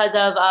because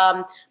of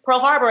Pearl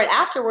Harbor. And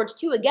afterwards,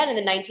 too, again, in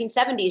the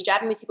 1970s,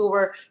 Japanese people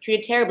were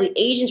treated terribly.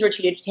 Asians were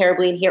treated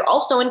terribly. And here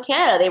also in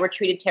Canada, they were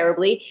treated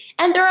terribly.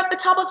 And they're at the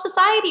top of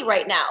society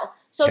right now.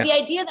 So the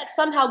idea that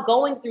somehow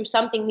going through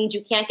something means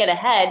you can't get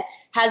ahead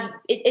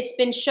it's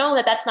been shown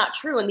that that's not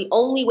true. And the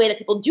only way that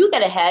people do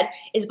get ahead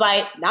is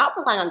by not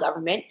relying on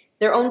government,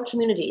 their own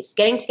communities,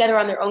 getting together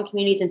on their own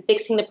communities and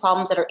fixing the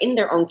problems that are in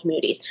their own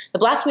communities. The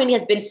Black community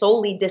has been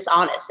solely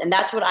dishonest. And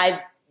that's what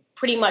I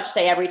pretty much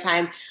say every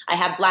time I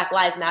have Black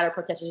Lives Matter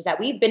protesters, is that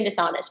we've been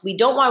dishonest. We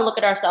don't want to look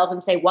at ourselves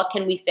and say, what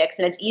can we fix?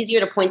 And it's easier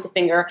to point the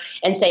finger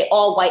and say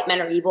all white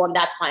men are evil and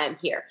that's why I'm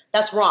here.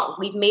 That's wrong.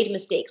 We've made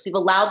mistakes. We've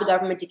allowed the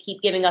government to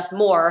keep giving us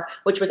more,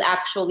 which was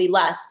actually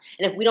less.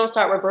 And if we don't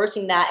start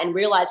reversing that and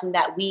realizing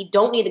that we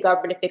don't need the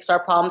government to fix our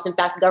problems, in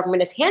fact, the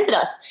government has handed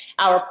us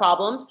our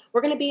problems,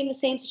 we're going to be in the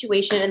same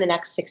situation in the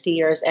next 60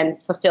 years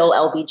and fulfill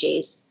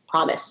LBJ's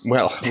promise.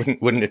 Well,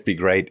 wouldn't it be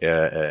great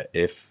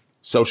if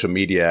social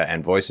media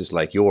and voices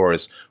like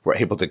yours were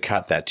able to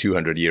cut that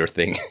 200-year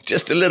thing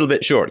just a little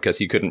bit short,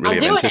 because you couldn't really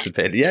have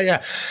anticipated.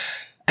 Yeah.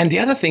 And the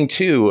other thing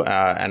too,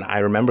 and I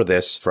remember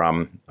this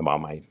from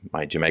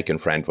my Jamaican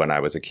friend when I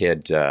was a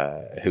kid,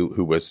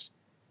 who was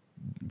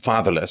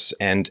fatherless,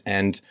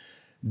 and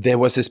there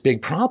was this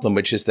big problem,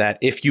 which is that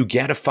if you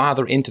get a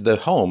father into the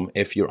home,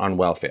 if you're on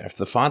welfare, if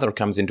the father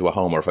comes into a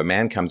home or if a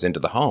man comes into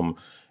the home,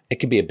 it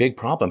can be a big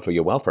problem for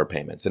your welfare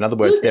payments. In other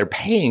words, they're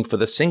paying for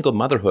the single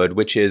motherhood,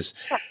 which is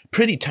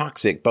pretty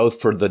toxic, both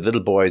for the little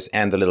boys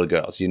and the little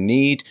girls. You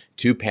need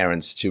two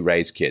parents to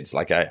raise kids.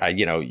 Like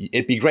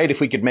it'd be great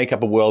if we could make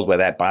up a world where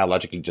that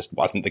biologically just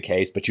wasn't the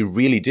case, but you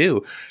really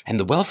do. And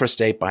the welfare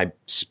state, by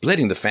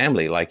splitting the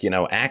family, like,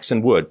 axe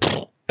and wood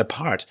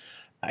apart,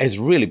 is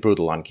really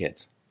brutal on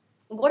kids.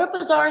 What a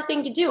bizarre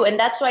thing to do. And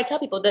that's what I tell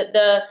people, that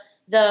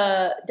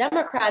the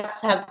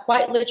Democrats have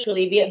quite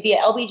literally, via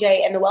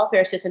LBJ and the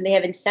welfare system, they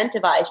have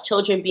incentivized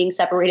children being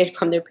separated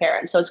from their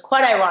parents. So it's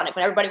quite ironic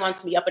when everybody wants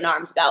to be up in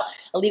arms about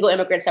illegal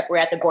immigrants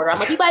separated at the border. I'm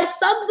like, you guys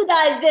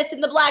subsidize this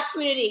in the Black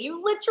community.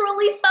 You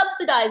literally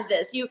subsidize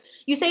this.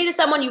 You say to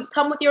someone, you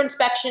come with your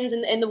inspections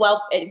and the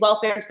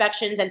welfare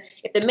inspections, and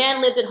if the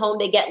man lives at home,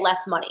 they get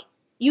less money.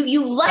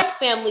 You like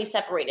families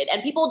separated,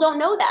 and people don't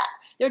know that.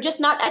 They're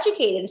just not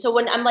educated. So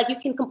when I'm like, you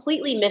can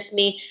completely miss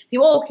me.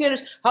 People,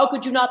 Candace, how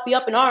could you not be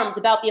up in arms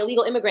about the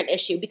illegal immigrant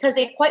issue? Because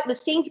the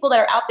same people that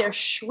are out there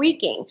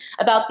shrieking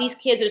about these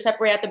kids that are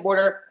separated at the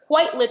border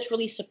quite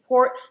literally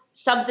support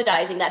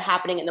subsidizing that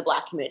happening in the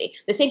Black community.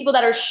 The same people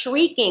that are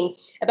shrieking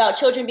about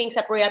children being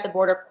separated at the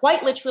border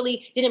quite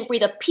literally didn't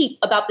breathe a peep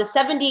about the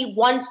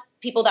 71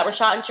 people that were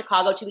shot in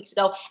Chicago 2 weeks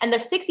ago and the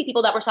 60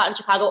 people that were shot in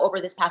Chicago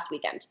over this past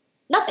weekend.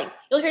 Nothing.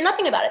 You'll hear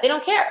nothing about it. They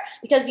don't care,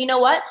 because you know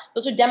what?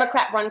 Those are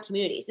Democrat-run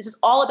communities. This is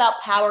all about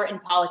power and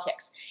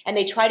politics, and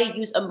they try to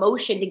use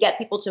emotion to get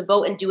people to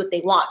vote and do what they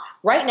want.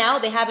 Right now,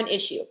 they have an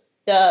issue.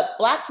 The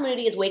Black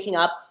community is waking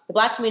up. The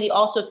Black community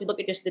also, if you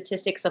look at your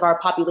statistics of our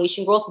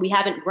population growth, we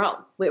haven't grown.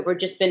 We've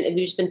just been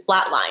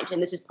flatlined,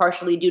 and this is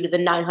partially due to the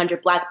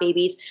 900 Black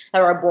babies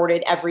that are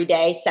aborted every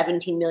day,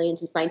 17 million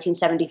since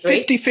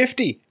 1973.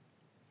 50-50.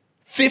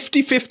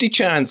 50-50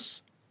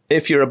 chance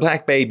if you're a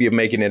Black baby of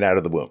making it out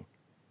of the womb.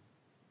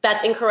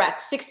 That's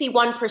incorrect.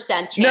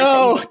 61%.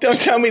 No, don't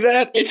tell me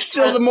that. It's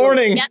still the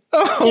morning. Yeah.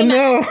 Oh,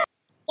 no.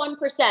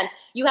 1%.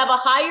 You have a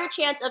higher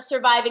chance of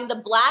surviving the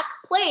Black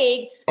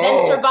plague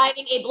than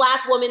surviving a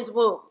Black woman's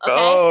womb. Okay?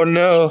 Oh,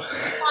 no.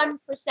 1%.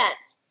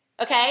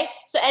 Okay?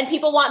 So, and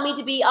people want me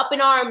to be up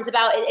in arms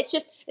about it. It's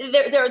just,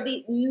 they're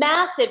the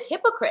massive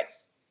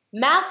hypocrites.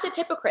 Massive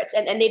hypocrites.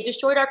 And they've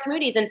destroyed our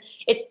communities. And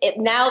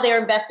now they're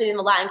invested in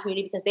the Latin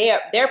community because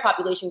their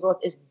population growth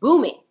is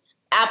booming.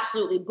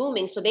 Absolutely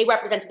booming. So they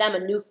represent to them a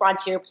new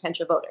frontier of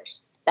potential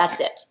voters.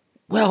 That's it.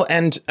 Well,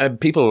 and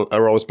people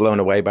are always blown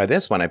away by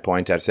this when I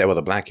point out, say, well,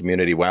 the Black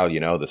community, well,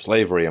 the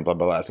slavery and blah,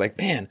 blah, blah. It's like,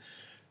 man,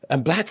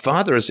 Black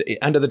fathers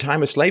under the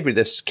time of slavery,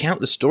 there's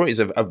countless stories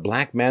of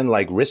Black men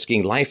like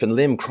risking life and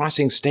limb,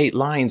 crossing state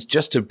lines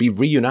just to be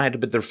reunited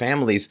with their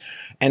families.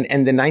 And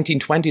in the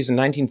 1920s and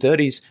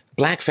 1930s,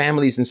 Black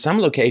families in some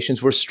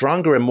locations were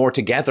stronger and more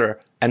together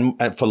and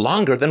for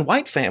longer than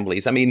white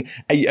families. I mean,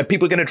 are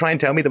people going to try and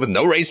tell me there was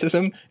no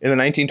racism in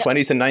the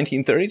 1920s and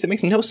 1930s? It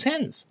makes no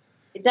sense.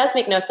 It does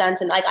make no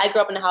sense. And I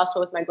grew up in a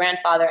household with my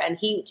grandfather, and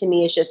he, to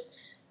me, is just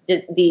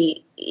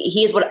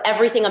he is what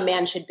everything a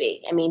man should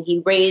be. I mean,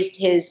 he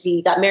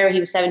got married, he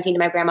was 17, and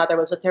my grandmother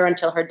was with her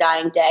until her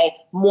dying day.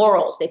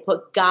 Morals, they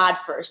put God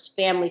first,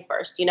 family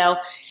first,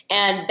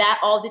 and that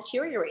all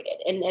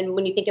deteriorated. And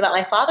when you think about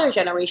my father's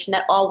generation,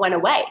 that all went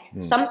away.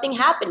 Something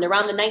happened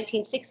around the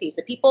 1960s.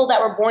 The people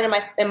that were born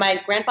in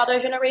my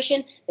grandfather's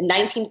generation, the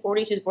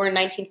 1940s, he was born in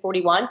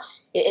 1941,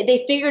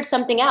 they figured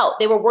something out.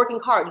 They were working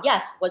hard.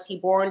 Yes, was he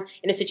born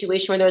in a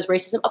situation where there was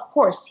racism? Of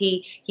course.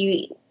 He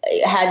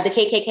had the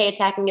KKK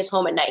attacking his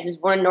home at night. He was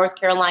born in North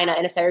Carolina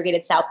in a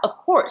segregated South. Of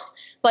course.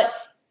 But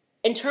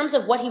in terms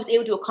of what he was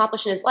able to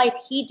accomplish in his life,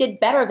 he did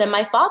better than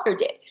my father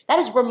did. That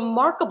is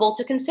remarkable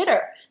to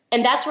consider.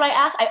 And that's what I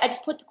asked. I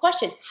just put the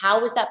question,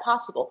 how is that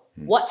possible?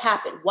 What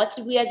happened? What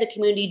did we as a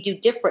community do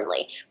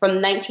differently from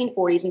the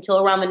 1940s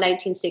until around the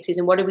 1960s?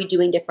 And what are we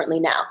doing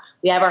differently now?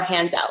 We have our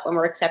hands out when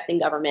we're accepting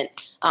government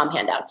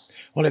handouts.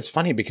 Well, it's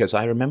funny because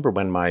I remember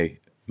when my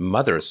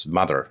mother's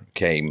mother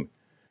came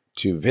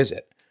to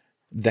visit,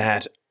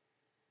 that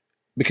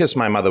because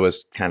my mother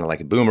was kind of like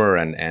a boomer,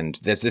 and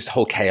there's this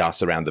whole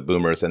chaos around the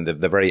boomers, and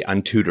they're very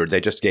untutored. They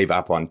just gave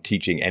up on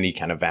teaching any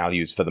kind of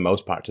values for the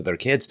most part to their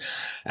kids.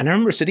 And I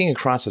remember sitting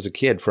across as a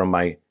kid from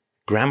my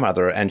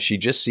grandmother, and she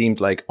just seemed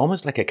like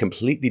almost like a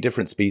completely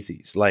different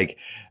species, like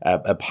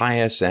a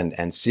pious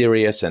and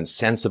serious and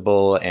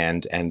sensible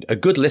and a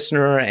good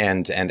listener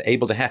and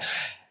able to have.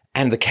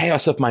 And the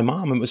chaos of my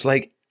mom, it was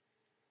like,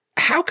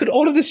 how could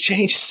all of this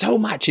change so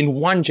much in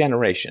one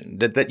generation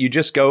that you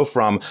just go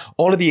from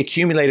all of the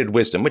accumulated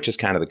wisdom, which is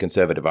kind of the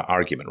conservative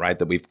argument, right?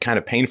 That we've kind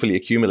of painfully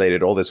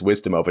accumulated all this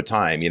wisdom over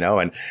time,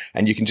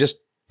 and you can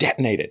just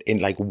detonate it in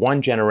like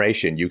one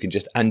generation. You can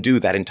just undo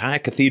that entire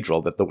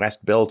cathedral that the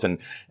West built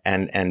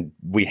and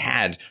we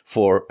had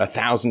for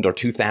 1,000 or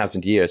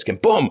 2,000 years.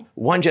 Boom,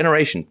 one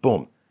generation,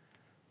 boom.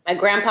 My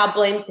grandpa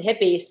blames the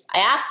hippies. I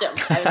asked him.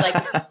 I was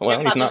like, well,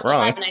 he's not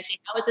wrong. And I said,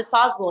 how is this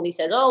possible? And he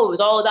says, oh, it was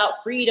all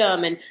about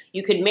freedom, and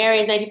you could marry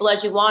as many people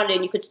as you wanted,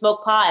 and you could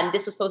smoke pot, and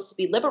this was supposed to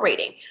be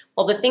liberating.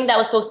 Well, the thing that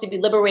was supposed to be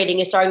liberating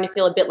is starting to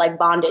feel a bit like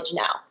bondage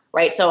now,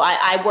 right? So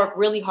I work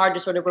really hard to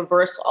sort of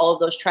reverse all of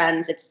those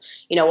trends. It's,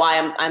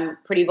 why I'm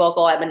pretty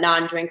vocal. I'm a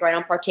non-drinker. I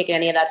don't partake in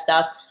any of that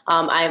stuff.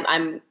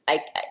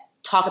 I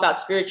talk about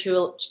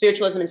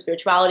spiritualism and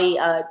spirituality,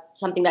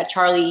 something that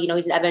Charlie,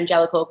 he's an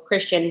evangelical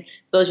Christian.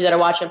 For those of you that are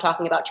watching, I'm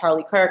talking about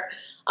Charlie Kirk.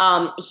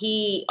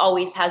 He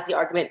always has the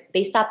argument,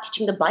 they stopped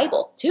teaching the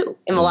Bible, too,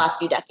 in the last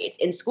few decades.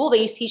 In school,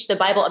 they used to teach the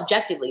Bible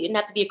objectively. You didn't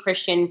have to be a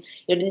Christian.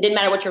 It didn't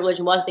matter what your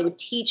religion was. They would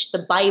teach the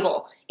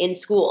Bible in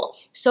school.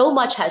 So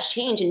much has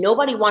changed, and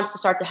nobody wants to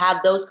start to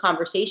have those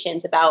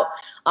conversations about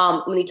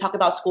when you talk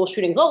about school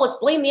shootings. Oh, let's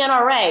blame the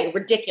NRA.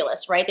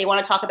 Ridiculous, right? They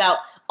want to talk about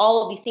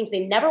all of these things.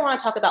 They never want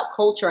to talk about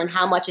culture and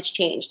how much it's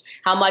changed,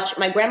 how much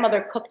my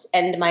grandmother cooked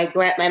and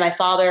my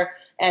father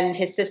and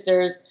his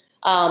sisters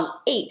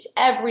ate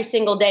every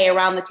single day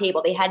around the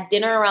table. They had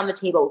dinner around the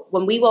table.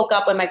 When we woke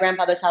up in my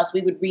grandfather's house,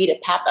 we would read a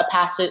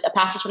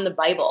passage from the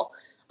Bible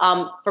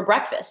for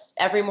breakfast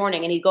every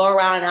morning, and he'd go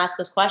around and ask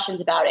us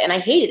questions about it. And I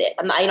hated it.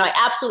 I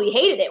absolutely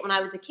hated it when I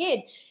was a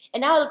kid.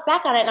 And now I look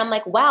back on it and I'm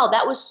like, wow,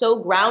 that was so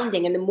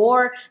grounding. And the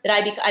more that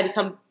I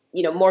become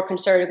more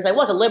conservative, because I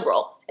was a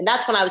liberal, and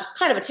that's when I was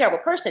kind of a terrible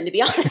person, to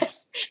be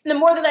honest. And the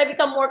more that I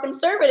become more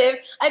conservative,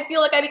 I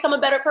feel like I become a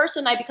better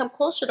person. I become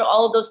closer to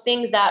all of those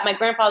things that my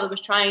grandfather was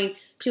trying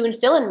to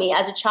instill in me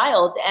as a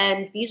child.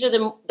 And these are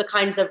the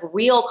kinds of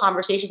real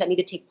conversations that need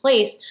to take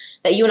place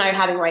that you and I are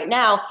having right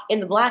now in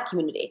the Black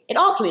community, in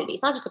all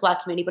communities, not just the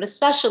Black community, but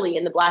especially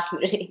in the Black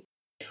community.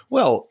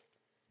 Well,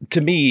 to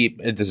me,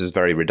 this is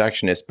very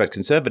reductionist, but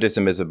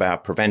conservatism is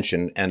about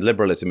prevention and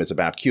liberalism is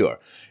about cure.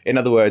 In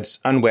other words,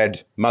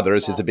 unwed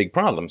mothers is a big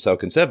problem. So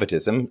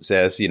conservatism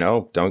says,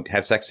 don't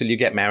have sex till you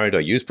get married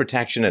or use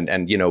protection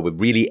and we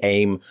really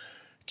aim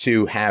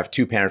to have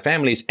two-parent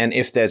families. And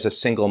if there's a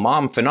single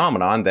mom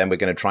phenomenon, then we're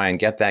going to try and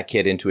get that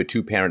kid into a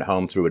two-parent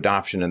home through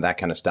adoption and that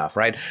kind of stuff,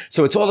 right?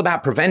 So it's all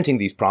about preventing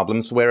these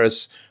problems,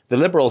 whereas the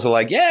liberals are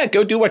like, yeah,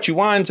 go do what you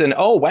want. And,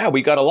 oh, wow,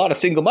 we got a lot of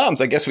single moms.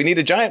 I guess we need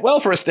a giant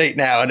welfare state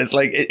now. And it's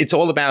like, it's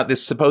all about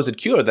this supposed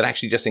cure that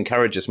actually just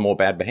encourages more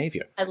bad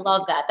behavior. I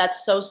love that.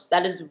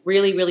 That is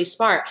really, really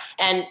smart.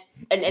 And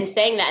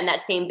saying that in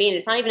that same vein,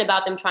 it's not even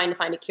about them trying to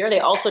find a cure. They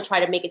also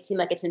try to make it seem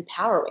like it's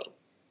empowering.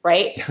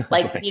 Right?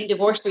 Like right. Being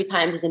divorced 3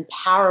 times is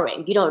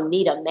empowering. You don't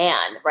need a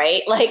man,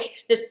 right? Like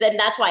this, then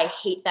that's why I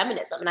hate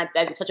feminism. And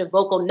I'm such a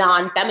vocal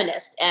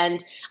non-feminist.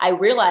 And I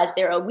realized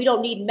we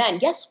don't need men.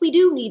 Yes, we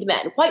do need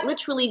men. Quite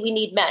literally, we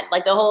need men.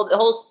 Like the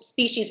whole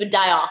species would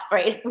die off,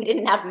 right? If we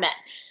didn't have men.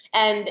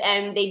 And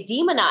they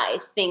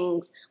demonize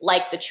things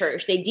like the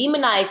church. They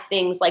demonize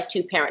things like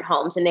two-parent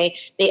homes. And they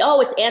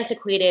it's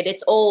antiquated,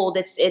 it's old,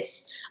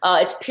 it's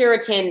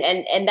Puritan.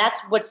 And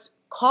that's what's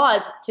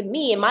caused, to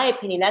me, in my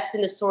opinion, that's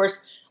been the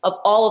source of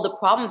all of the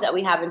problems that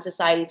we have in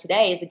society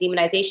today, is the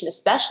demonization,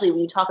 especially when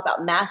you talk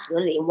about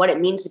masculinity and what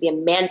it means to be a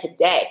man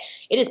today.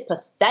 It is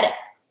pathetic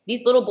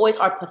These little boys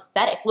are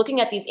pathetic. Looking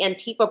at these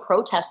Antifa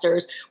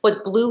protesters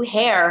with blue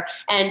hair,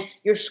 and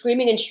you're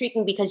screaming and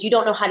shrieking because you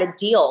don't know how to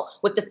deal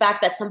with the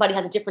fact that somebody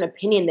has a different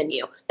opinion than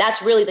you.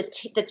 That's really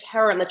the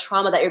terror and the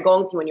trauma that you're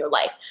going through in your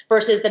life.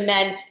 Versus the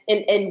men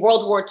in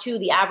World War II,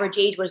 the average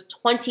age was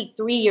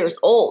 23 years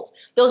old.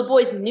 Those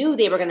boys knew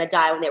they were going to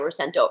die when they were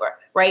sent over,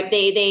 right?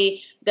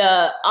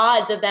 The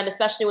odds of them,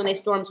 especially when they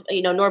stormed,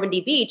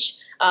 Normandy Beach.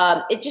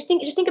 Just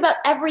think about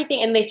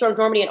everything, and they stormed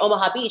Normandy and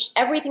Omaha Beach.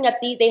 Everything that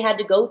they had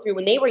to go through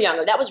when they were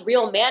younger, that was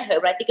real manhood.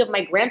 But I think of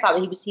my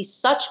grandfather; he's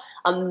such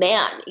a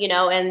man,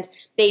 and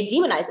they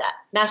demonize that.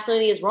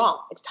 Masculinity is wrong;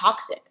 it's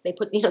toxic. They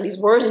put these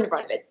words in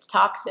front of it. It's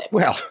toxic.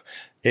 Well,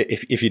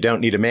 if you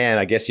don't need a man,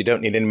 I guess you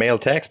don't need any male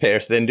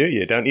taxpayers then, do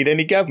you? Don't need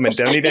any government,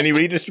 don't need any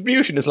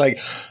redistribution. It's like,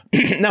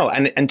 no.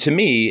 And to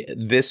me,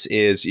 this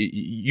is,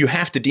 you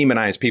have to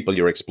demonize people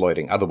you're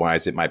exploiting.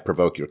 Otherwise, it might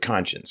provoke your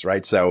conscience,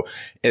 right? So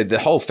the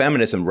whole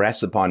feminism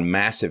rests upon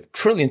massive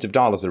trillions of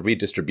dollars of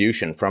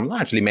redistribution from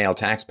largely male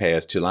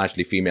taxpayers to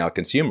largely female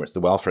consumers.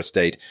 The welfare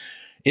state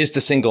is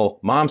the single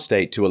mom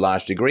state to a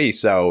large degree.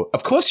 So,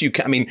 of course,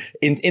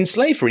 in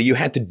slavery, you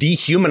had to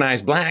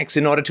dehumanize blacks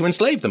in order to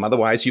enslave them.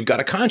 Otherwise, you've got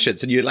a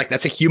conscience and you're like,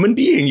 that's a human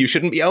being. You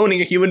shouldn't be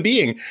owning a human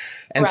being.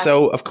 And right.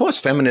 So, of course,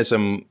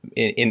 feminism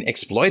in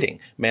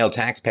exploiting male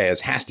taxpayers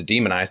has to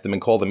demonize them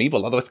and call them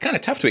evil. Although it's kind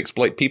of tough to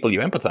exploit people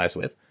you empathize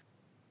with.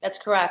 That's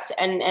correct.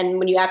 And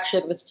when you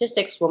actually look at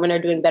statistics, women are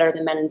doing better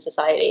than men in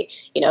society.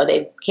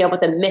 They came up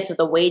with a myth of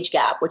the wage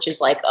gap, which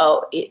is like,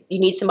 you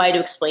need somebody to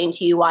explain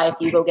to you why if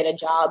you go get a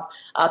job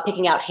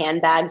picking out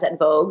handbags at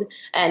Vogue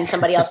and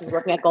somebody else is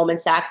working at Goldman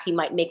Sachs, he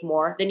might make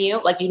more than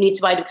you. Like, you need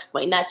somebody to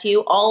explain that to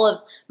you. All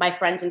of my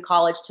friends in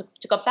college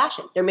took up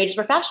fashion. Their majors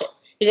were fashion.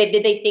 Did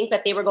they think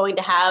that they were going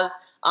to have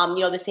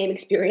the same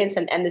experience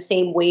and the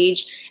same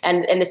wage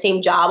and the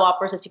same job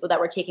offers as people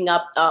that were taking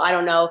up,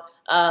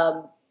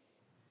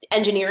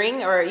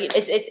 engineering or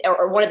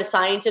one of the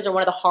sciences or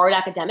one of the hard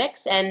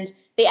academics, and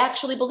they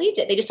actually believed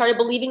it. They just started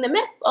believing the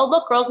myth. Oh,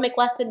 look, girls make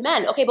less than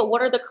men. Okay, but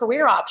what are the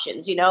career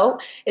options?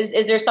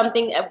 Is there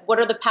something? What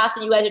are the paths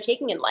that you guys are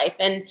taking in life?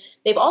 And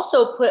they've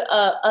also put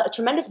a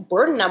tremendous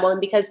burden on women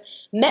because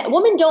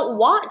women don't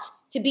want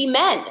to be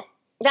men.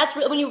 That's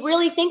when you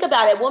really think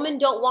about it, women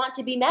don't want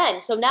to be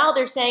men. So now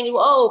they're saying,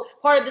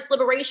 part of this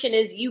liberation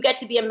is you get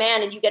to be a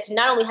man and you get to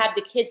not only have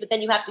the kids, but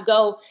then you have to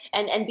go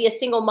and be a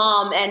single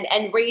mom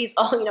and raise,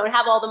 and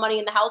have all the money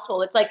in the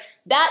household. It's like,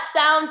 that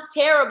sounds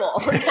terrible.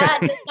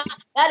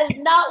 That is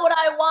not what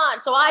I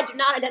want. So I do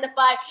not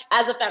identify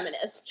as a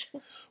feminist.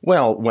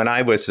 Well, when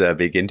I was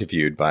being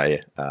interviewed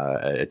by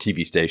a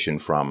TV station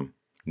from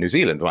New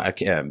Zealand,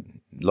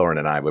 Lauren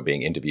and I were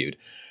being interviewed.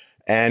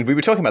 And we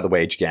were talking about the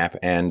wage gap,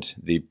 and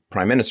the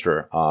Prime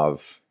Minister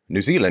of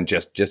New Zealand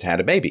just had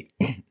a baby.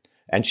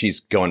 And she's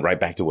going right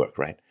back to work,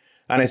 right?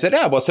 And I said,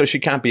 so she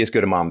can't be as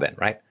good a mom then,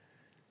 right?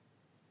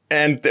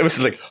 And it was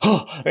like,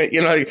 who?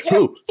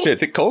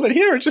 Is it cold in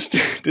here? Or just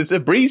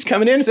the breeze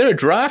coming in? Is there a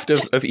draft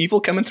of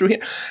evil coming through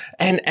here?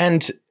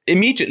 And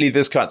immediately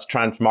this got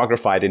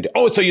transmogrified into,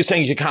 so you're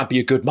saying you can't be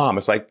a good mom.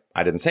 It's like,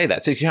 I didn't say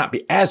that. So you can't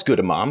be as good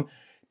a mom.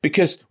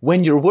 Because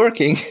when you're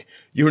working,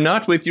 you're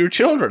not with your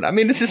children. I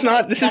mean, this is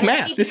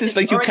math. This is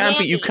like, you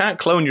can't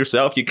clone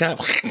yourself. You can't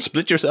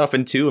split yourself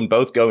in two and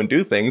both go and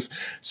do things.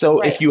 So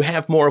right. If you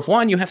have more of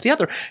one, you have the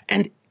other.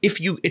 And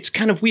it's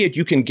kind of weird.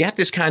 You can get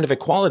this kind of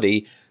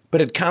equality,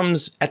 but it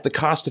comes at the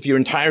cost of your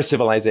entire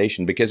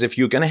civilization. Because if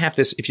you're going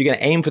to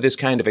aim for this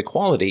kind of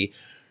equality,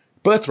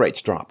 birth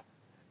rates drop.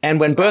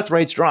 And when birth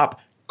rates drop,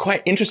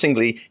 quite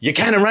interestingly, you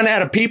kind of run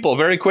out of people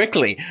very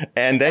quickly.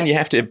 And then you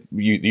have to,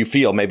 you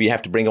feel maybe you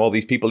have to bring all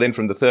these people in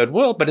from the third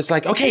world. But it's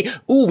like, okay,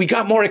 we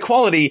got more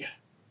equality,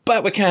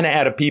 but we're kind of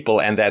out of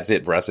people. And that's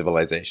it for our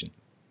civilization.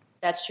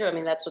 That's true. I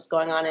mean, that's what's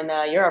going on in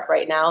Europe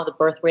right now. The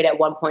birth rate at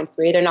 1.3.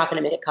 They're not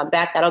going to make a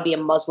comeback. That'll be a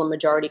Muslim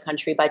majority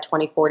country by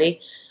 2040,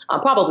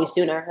 probably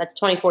sooner. That's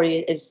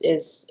 2040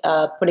 is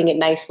putting it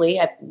nicely.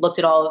 I've looked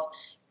at all of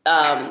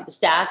the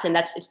stats, and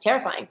it's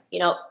terrifying.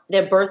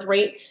 Their birth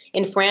rate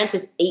in France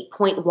is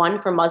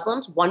 8.1 for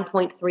Muslims,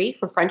 1.3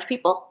 for French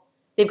people.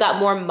 They've got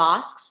more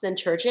mosques than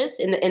churches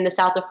in the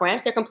south of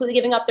France. They're completely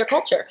giving up their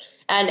culture.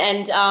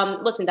 And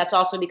listen, that's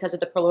also because of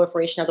the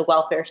proliferation of the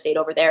welfare state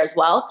over there as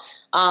well.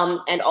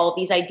 And all of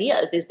these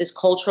ideas, there's this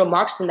cultural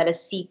Marxism that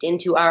has seeped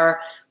into our,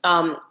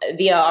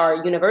 via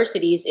our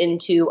universities,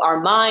 into our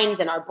minds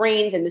and our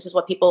brains. And this is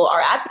what people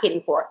are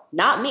advocating for.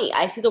 Not me.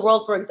 I see the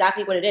world for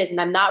exactly what it is. And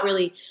I'm not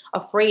really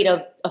afraid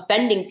of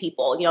offending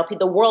people.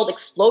 The world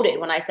exploded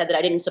when I said that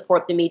I didn't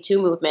support the Me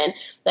Too movement.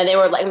 That they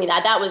were like,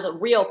 that was a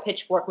real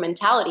pitchfork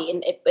mentality.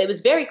 And it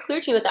was very clear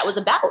to me what that was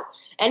about.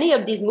 Any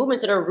of these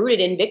movements that are rooted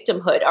in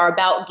victimhood are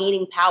about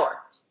gaining power.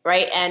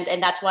 Right. And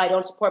that's why I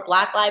don't support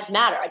Black Lives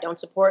Matter. I don't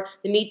support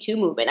the Me Too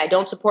movement. I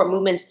don't support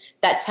movements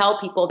that tell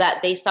people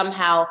that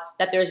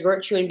that there's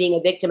virtue in being a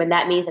victim. And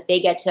that means that they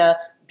get to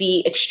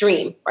be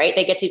extreme. Right.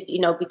 They get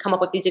to, come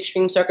up with these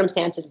extreme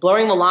circumstances,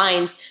 blurring the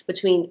lines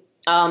between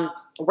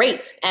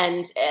rape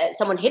and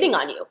someone hitting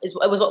on you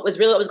was what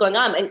was going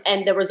on.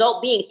 And the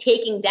result being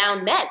taking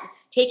down men.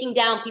 taking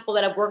down people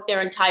that have worked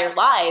their entire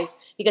lives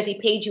because he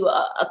paid you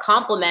a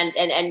compliment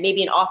and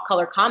maybe an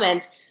off-color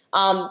comment,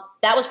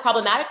 that was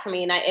problematic for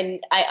me. And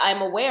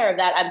I'm aware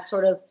that I'm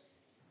sort of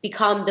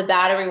become the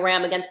battering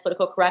ram against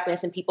political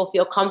correctness, and people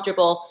feel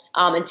comfortable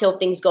until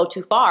things go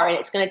too far. And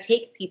it's going to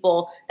take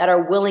people that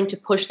are willing to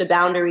push the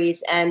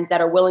boundaries and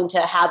that are willing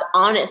to have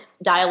honest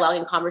dialogue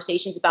and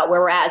conversations about where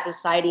we're at as a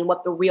society and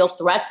what the real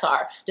threats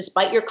are,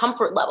 despite your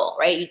comfort level,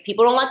 right?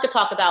 People don't like to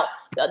talk about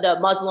the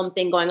Muslim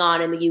thing going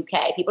on in the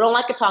UK. People don't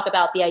like to talk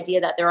about the idea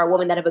that there are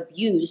women that have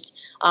abused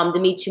the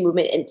Me Too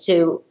movement and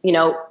to,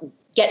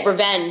 get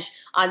revenge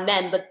on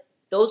men. But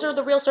those are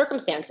the real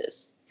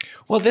circumstances.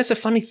 Well, there's a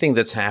funny thing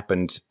that's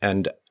happened,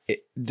 and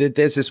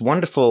there's this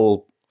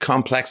wonderful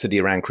complexity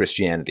around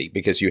Christianity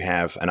because you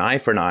have an eye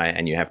for an eye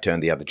and you have turn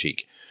the other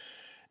cheek.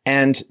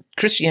 And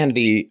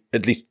Christianity,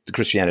 at least the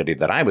Christianity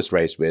that I was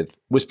raised with,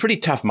 was pretty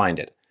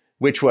tough-minded,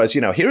 which was,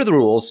 here are the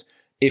rules.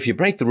 If you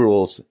break the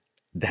rules,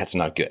 that's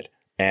not good.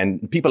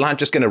 And people aren't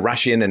just going to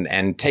rush in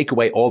and take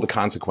away all the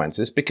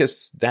consequences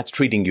because that's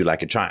treating you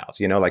like a child.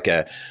 Like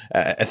a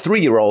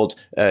 3-year-old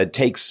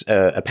takes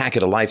a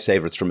packet of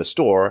lifesavers from a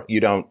store.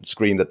 You don't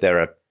scream that they're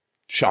a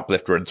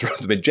shoplifter and throw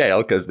them in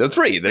jail because they're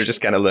 3. They're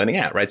just kind of learning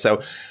out, right?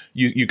 So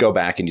you go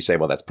back and you say,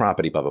 well, that's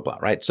property, blah, blah, blah,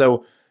 right?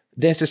 So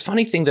there's this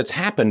funny thing that's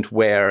happened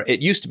where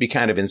it used to be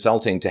kind of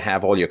insulting to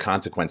have all your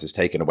consequences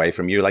taken away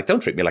from you. Like,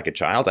 don't treat me like a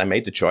child. I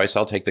made the choice.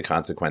 I'll take the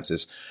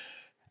consequences.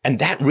 And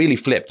that really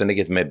flipped. And I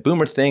guess the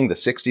mid-boomer thing, the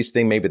 60s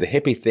thing, maybe the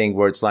hippie thing,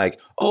 where it's like,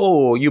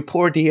 oh, you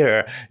poor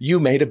dear, you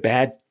made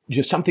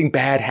something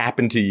bad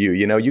happened to you.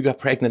 You got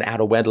pregnant out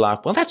of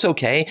wedlock. Well, that's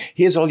okay.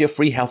 Here's all your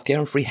free healthcare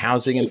and free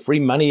housing and free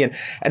money. And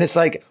it's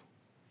like,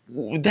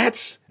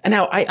 and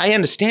now I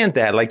understand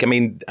that.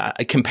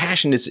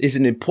 Compassion is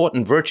an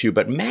important virtue,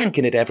 but man,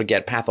 can it ever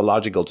get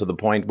pathological to the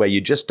point where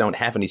you just don't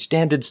have any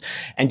standards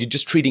and you're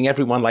just treating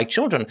everyone like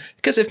children?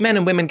 Because if men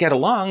and women get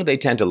along, they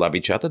tend to love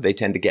each other. They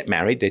tend to get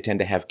married. They tend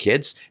to have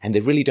kids, and they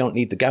really don't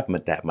need the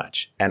government that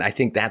much. And I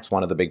think that's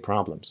one of the big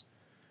problems.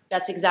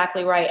 That's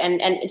exactly right.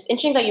 And it's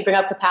interesting that you bring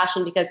up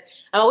compassion because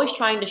I'm always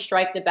trying to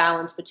strike the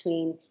balance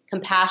between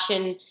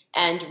compassion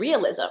and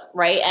realism,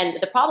 right? And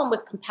the problem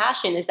with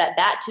compassion is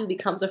that too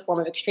becomes a form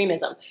of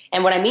extremism.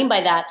 And what I mean by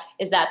that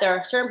is that there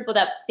are certain people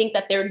that think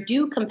that they're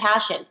due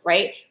compassion,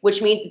 right?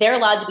 Which means they're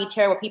allowed to be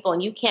terrible people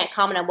and you can't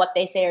comment on what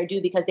they say or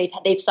do because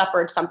they've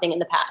suffered something in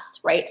the past,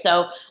 right?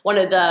 So one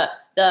of the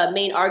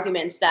main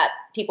arguments that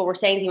people were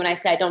saying to me when I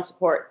said I don't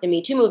support the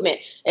Me Too movement,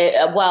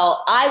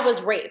 well, I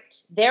was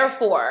raped,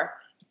 therefore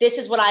this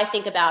is what I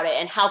think about it,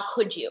 and how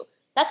could you?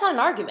 That's not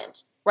an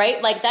argument,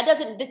 right? Like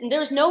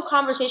there's no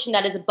conversation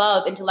that is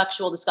above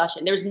intellectual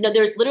discussion. There's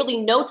literally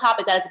no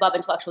topic that is above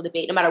intellectual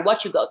debate, no matter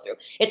what you go through.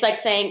 It's like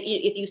saying,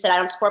 if you said, I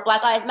don't support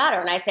Black Lives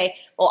Matter, and I say,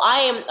 well,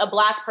 I am a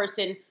Black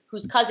person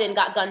whose cousin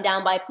got gunned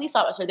down by a police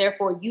officer,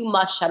 therefore you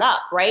must shut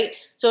up, right?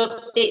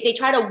 So they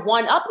try to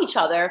one-up each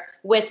other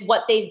with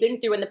what they've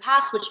been through in the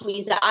past, which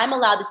means that I'm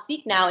allowed to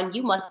speak now and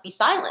you must be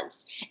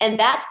silenced. And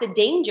that's the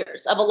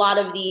dangers of a lot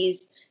of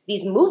these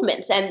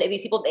movements and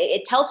these people.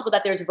 It tells people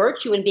that there's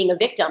virtue in being a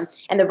victim,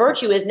 and the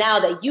virtue is now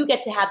that you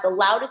get to have the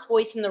loudest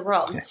voice in the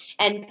room,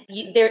 and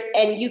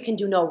you can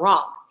do no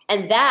wrong.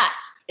 And that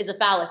is a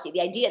fallacy.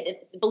 The idea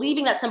that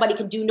believing that somebody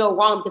can do no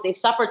wrong because they've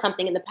suffered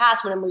something in the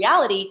past, when in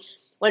reality,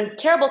 when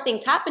terrible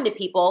things happen to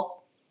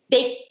people,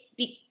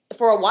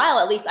 for a while,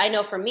 at least I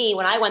know for me,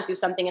 when I went through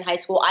something in high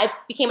school, I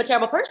became a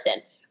terrible person.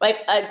 Like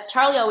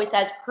Charlie always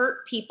says,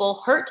 hurt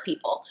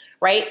people,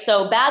 right?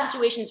 So bad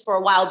situations for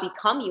a while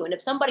become you. And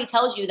if somebody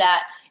tells you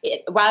that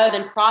rather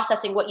than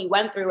processing what you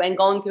went through and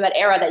going through that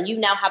era, that you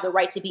now have the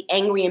right to be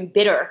angry and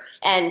bitter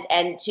and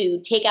to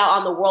take out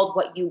on the world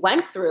what you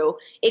went through,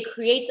 it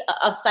creates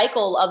a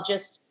cycle of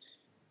just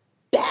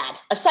bad.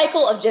 A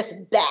cycle of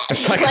just bad. A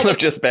cycle of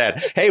just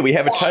bad. Hey, we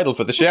have a title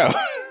for the show.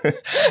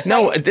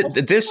 No, and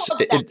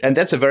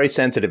that's a very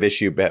sensitive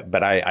issue,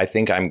 but I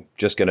think I'm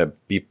just going to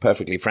be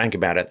perfectly frank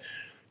about it.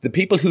 The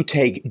people who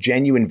take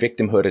genuine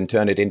victimhood and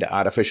turn it into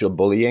artificial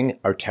bullying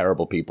are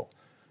terrible people.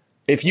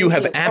 If you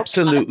have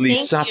absolutely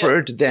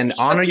suffered, then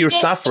honor your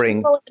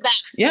suffering.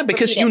 Yeah,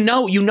 because you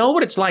know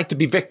what it's like to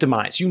be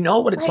victimized. You know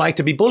what it's like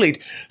to be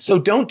bullied. So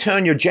don't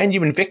turn your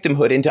genuine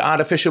victimhood into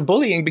artificial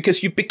bullying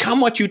because you've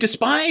become what you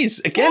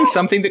despise. Again,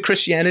 something that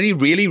Christianity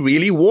really,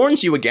 really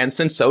warns you against,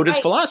 and so does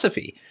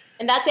philosophy.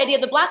 And that's the idea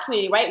of the Black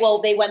community, right?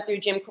 Well, we went through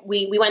Jim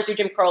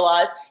Crow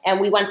laws and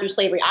we went through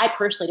slavery. I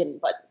personally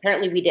didn't, but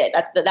apparently we did.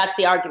 That's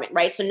the argument,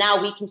 right? So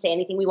now we can say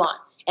anything we want,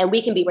 and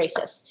we can be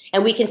racist,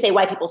 and we can say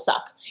white people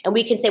suck, and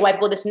we can say white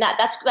people this and that.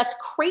 That's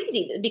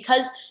crazy.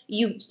 Because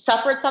you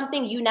suffered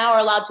something, you now are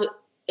allowed to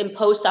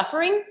impose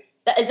suffering.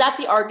 Is that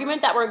the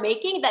argument that we're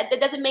making? That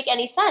doesn't make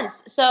any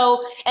sense.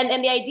 So, and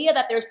the idea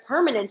that there's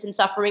permanence in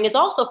suffering is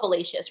also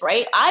fallacious,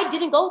 right? I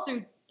didn't go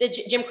through the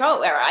Jim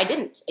Crow era. I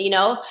didn't,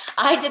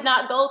 I did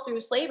not go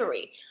through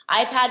slavery.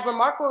 I've had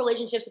remarkable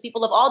relationships with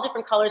people of all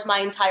different colors my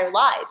entire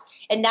lives.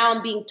 And now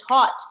I'm being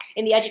taught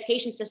in the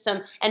education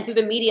system and through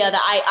the media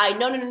that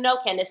no,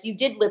 Candace, you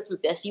did live through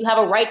this. You have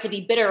a right to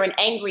be bitter and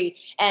angry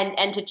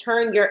and to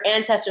turn your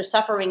ancestors'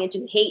 suffering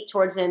into hate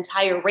towards an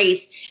entire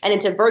race and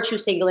into virtue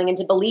signaling,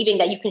 into believing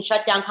that you can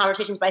shut down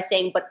conversations by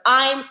saying, but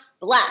I'm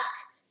Black.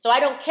 So I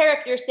don't care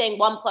if you're saying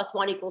 1 +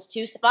 1 =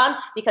 2, Stefan,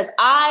 because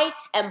I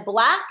am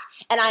Black,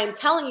 and I am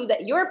telling you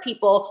that your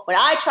people, when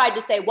I tried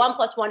to say 1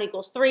 + 1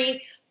 =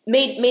 3,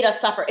 made us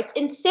suffer. It's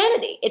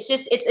insanity.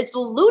 It's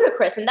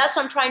ludicrous, and that's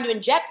why I'm trying to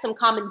inject some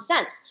common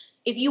sense.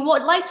 If you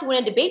would like to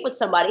win a debate with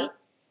somebody,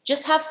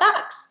 just have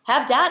facts,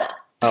 have data.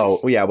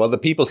 Oh, yeah. Well, the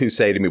people who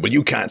say to me, well,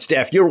 you can't,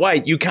 Steph, you're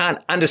white. You can't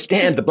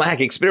understand the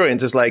Black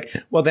experience. It's like,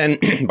 well, then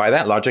by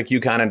that logic, you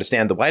can't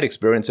understand the white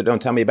experience. So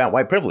don't tell me about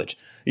white privilege.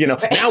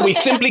 Now we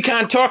simply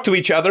can't talk to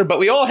each other, but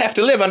we all have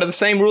to live under the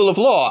same rule of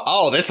law.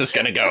 Oh, this is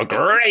going to go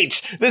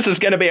great. This is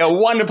going to be a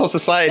wonderful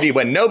society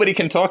when nobody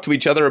can talk to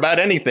each other about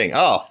anything.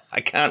 Oh,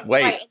 I can't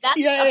wait. Right. That's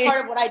Yay. a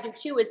part of what I do,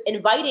 too, is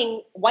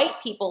inviting white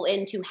people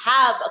in to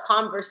have a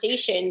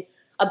conversation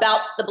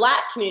about the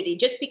Black community.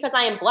 Just because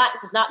I am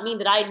Black does not mean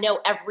that I know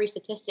every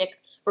statistic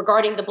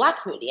regarding the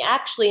Black community.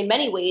 Actually, in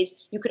many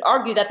ways, you could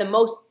argue that the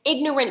most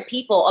ignorant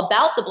people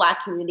about the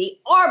Black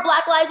community are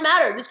Black Lives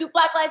Matter. This group,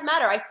 Black Lives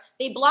Matter.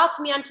 They blocked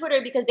me on Twitter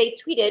because they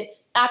tweeted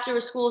after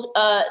a school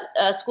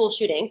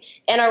shooting,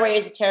 NRA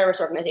is a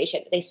terrorist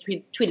organization. They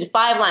tweeted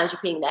 5 lines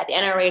repeating that. The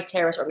NRA is a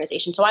terrorist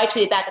organization. So I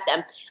tweeted back at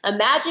them,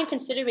 imagine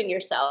considering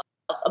yourself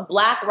a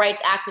Black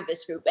rights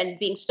activist group and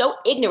being so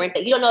ignorant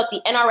that you don't know if the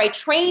NRA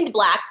trained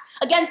Blacks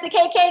against the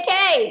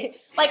KKK.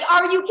 Like,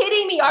 are you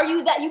kidding me? Are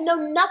you that you know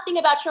nothing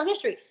about your own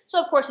history?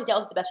 So, of course, they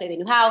dealt with it the best way they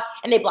knew how,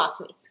 and they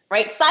blocked me,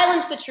 right?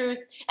 Silence the truth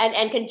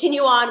and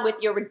continue on with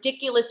your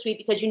ridiculous tweet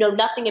because you know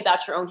nothing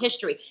about your own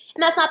history.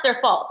 And that's not their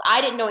fault. I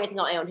didn't know anything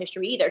about my own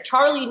history either.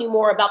 Charlie knew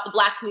more about the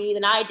Black community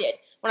than I did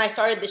when I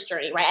started this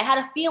journey, right? I had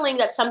a feeling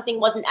that something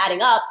wasn't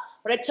adding up,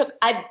 but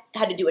I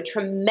had to do a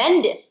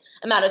tremendous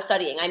amount of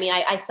studying. I mean,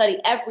 I study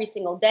every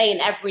single day and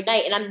every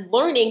night, and I'm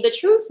learning the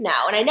truth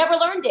now. And I never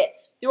learned it.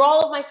 Through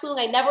all of my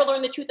schooling, I never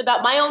learned the truth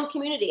about my own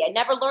community. I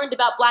never learned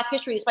about Black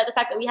history, despite the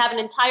fact that we have an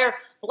entire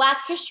Black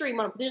History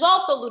Month. There's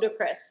also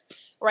ludicrous,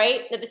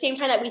 right? At the same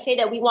time that we say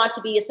that we want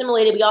to be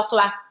assimilated, we also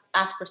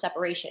ask for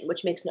separation,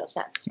 which makes no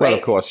sense. Right? Well,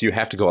 of course, you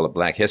have to call it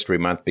Black History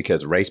Month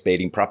because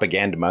race-baiting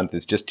propaganda month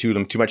is just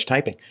too much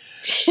typing.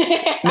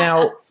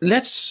 Now,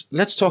 let's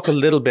talk a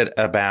little bit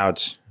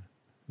about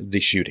the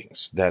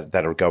shootings that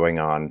are going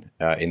on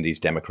in these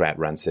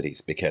Democrat-run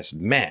cities because,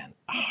 man,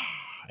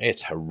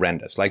 it's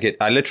horrendous.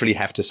 I literally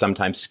have to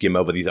sometimes skim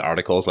over these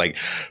articles like,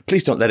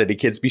 please don't let any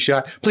kids be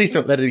shot. Please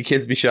don't let any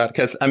kids be shot.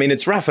 Because, I mean,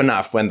 it's rough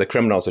enough when the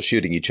criminals are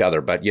shooting each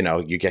other. But,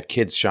 you get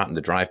kids shot in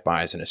the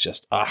drive-bys and it's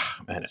just,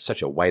 man, it's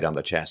such a weight on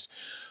the chest.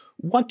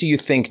 What do you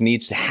think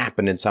needs to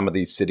happen in some of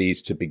these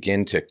cities to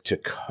begin to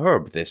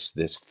curb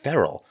this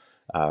feral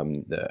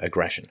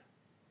aggression?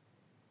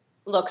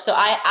 Look, so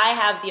I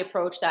have the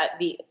approach that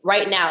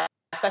right now,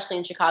 especially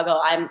in Chicago,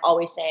 I'm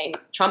always saying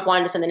Trump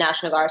wanted to send the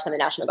National Guard, send the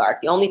National Guard.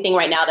 The only thing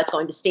right now that's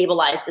going to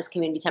stabilize this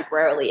community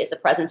temporarily is the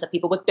presence of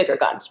people with bigger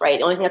guns, right?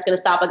 The only thing that's going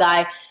to stop a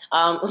guy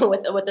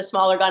with a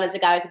smaller gun is a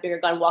guy with a bigger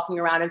gun walking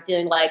around and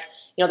feeling like,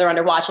 they're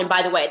under watch. And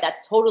by the way,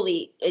 that's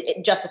totally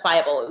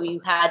justifiable. You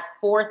had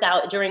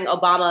 4,000 during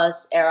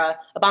Obama's era,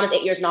 Obama's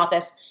 8 years in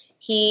office.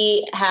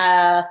 He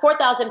had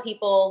 4,000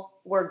 people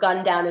were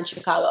gunned down in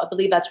Chicago. I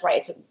believe that's right.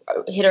 It's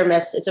a hit or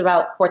miss. It's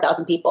about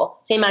 4,000 people.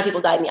 Same amount of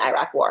people died in the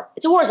Iraq War.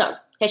 It's a war zone.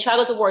 Okay,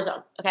 Chicago's a war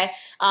zone. Okay,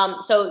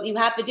 so you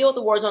have to deal with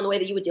the war zone the way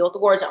that you would deal with the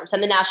war zone.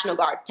 Send the National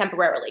Guard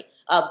temporarily.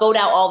 Vote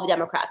out all the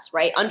Democrats.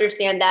 Right.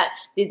 Understand that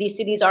these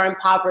cities are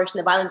impoverished and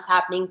the violence is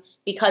happening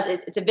because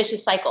it's a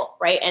vicious cycle.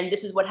 Right. And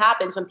this is what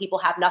happens when people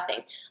have nothing.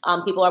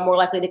 People are more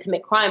likely to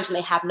commit crimes when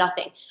they have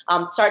nothing.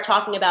 Start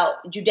talking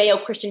about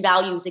Judeo-Christian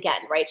values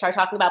again. Right. Start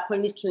talking about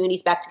putting these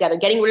communities back together,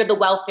 getting rid of the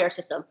welfare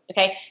system.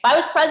 Okay. If I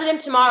was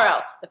president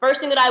tomorrow, the first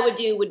thing that I would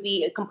do would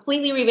be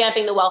completely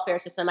revamping the welfare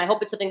system. I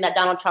hope it's something that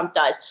Donald Trump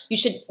does.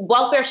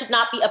 Welfare should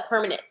not be a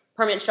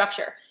permanent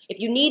structure. If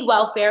you need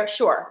welfare,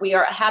 sure, we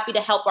are happy to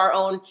help our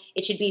own.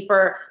 It should be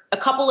for a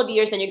couple of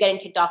years and you're getting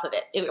kicked off of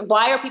it.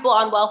 Why are people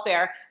on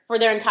welfare for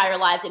their entire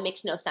lives? It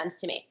makes no sense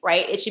to me,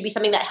 right? It should be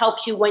something that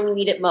helps you when you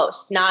need it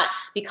most, not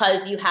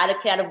because you had a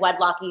kid out of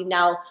wedlock and you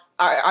now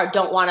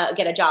don't want to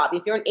get a job.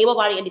 If you're an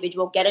able-bodied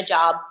individual, get a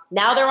job.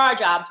 Now there are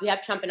jobs. We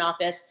have Trump in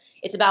office.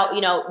 It's about,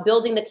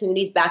 building the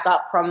communities back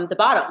up from the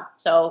bottom.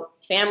 So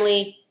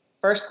family,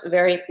 first,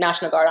 very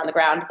National Guard on the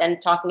ground, then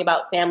talking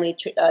about family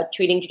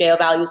treating Judeo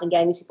values and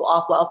getting these people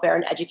off welfare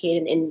and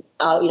educated in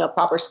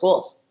proper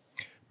schools.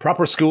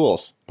 Proper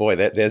schools. Boy,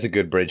 there's a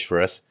good bridge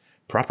for us.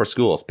 Proper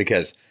schools,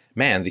 because,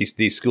 man,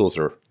 these schools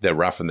they're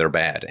rough and they're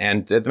bad.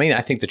 And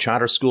I think the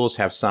charter schools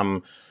have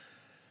some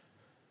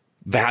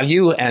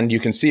value. And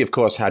you can see, of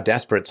course, how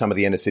desperate some of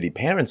the inner city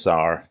parents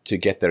are to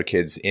get their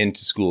kids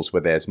into schools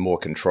where there's more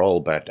control.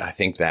 But I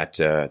think that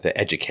the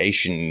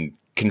education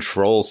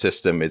control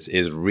system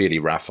is really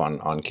rough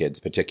on kids,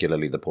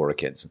 particularly the poorer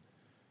kids.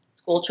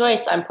 School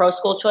choice. I'm pro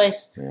school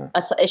choice. Yeah.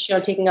 That's an issue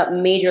I'm taking up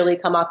majorly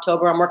come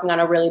October. I'm working on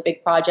a really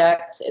big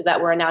project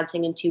that we're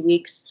announcing in 2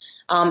 weeks.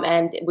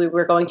 And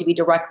we're going to be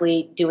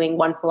directly doing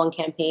 1-for-1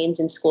 campaigns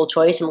in school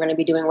choice. And we're going to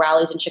be doing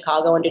rallies in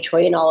Chicago and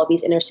Detroit and all of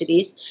these inner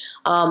cities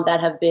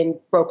that have been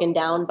broken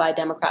down by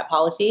Democrat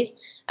policies.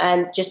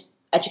 And just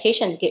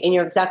education. And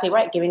you're exactly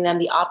right. Giving them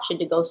the option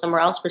to go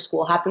somewhere else for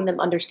school, helping them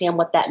understand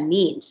what that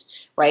means,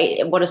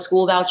 right? What a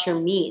school voucher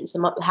means.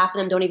 And half of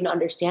them don't even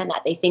understand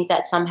that. They think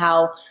that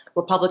somehow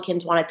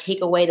Republicans want to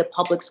take away the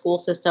public school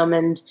system.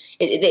 And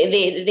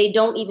they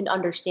don't even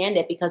understand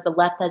it because the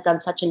left has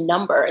done such a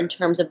number in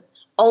terms of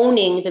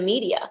owning the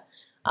media.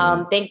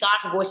 Thank God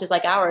for voices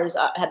like ours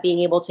being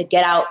able to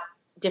get out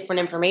different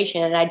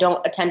information. And I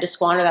don't intend to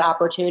squander that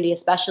opportunity,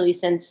 especially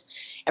since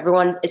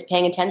everyone is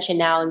paying attention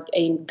now.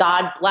 And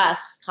God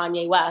bless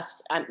Kanye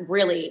West.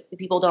 Really,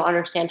 people don't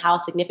understand how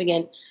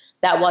significant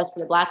that was for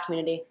the Black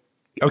community.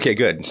 Okay,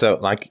 good. So,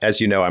 like, as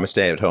you know, I'm a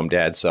stay-at-home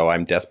dad, so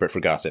I'm desperate for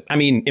gossip. I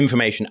mean,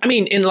 information. I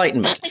mean,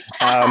 enlightenment.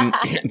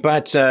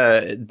 But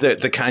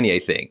the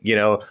Kanye thing, you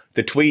know,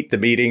 the tweet, the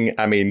meeting.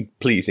 I mean,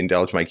 please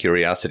indulge my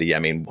curiosity. I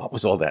mean, what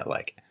was all that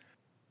like?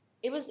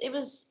 It was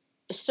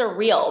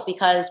surreal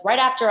because right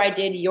after I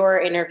did your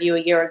interview a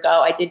year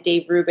ago, I did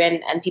Dave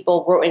Rubin, and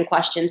people wrote in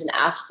questions and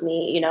asked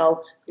me, you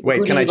know.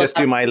 Wait, can I just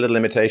do my little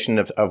imitation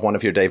of one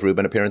of your Dave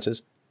Rubin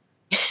appearances?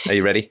 Are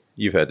you ready?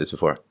 You've heard this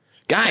before.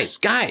 Guys.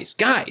 I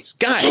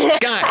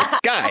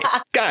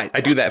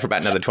do that for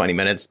about another 20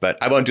 minutes, but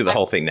I won't do the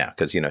whole thing now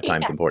because, you know,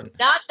 time's important.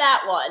 Not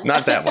that one.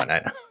 Not that one, I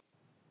know.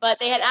 But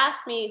they had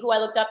asked me who I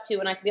looked up to,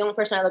 and I said the only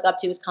person I look up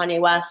to is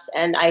Kanye West,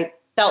 and I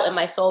felt in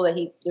my soul that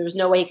there was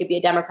no way he could be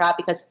a Democrat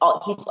because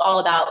he's all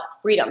about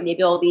freedom, the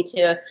ability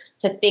to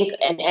think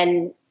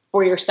and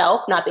for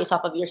yourself, not based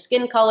off of your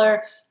skin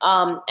color,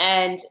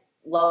 and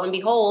lo and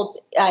behold,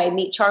 I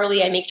make Charlie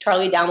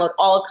download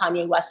all of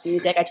Kanye West's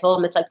music. I told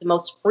him it's like the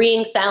most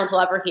freeing sound he'll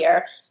ever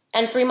hear.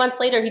 And 3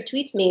 months later, he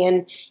tweets me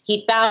and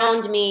he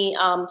found me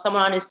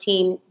someone on his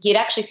team. He had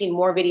actually seen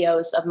more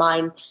videos of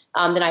mine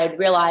than I had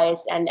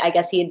realized. And I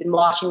guess he had been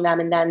watching them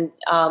and then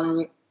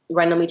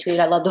randomly tweeted,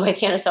 "I love the way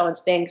Candace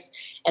Owens thinks,"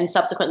 and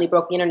subsequently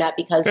broke the internet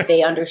because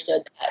they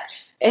understood that.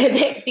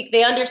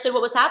 They understood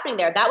what was happening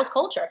there. That was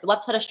culture. The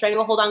left had a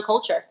stranglehold on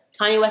culture.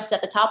 Kanye West is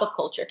at the top of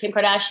culture. Kim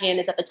Kardashian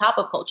is at the top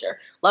of culture.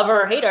 Love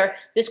her or hate her,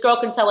 this girl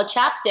can sell a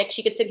chapstick.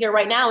 She could sit here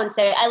right now and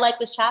say, "I like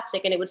this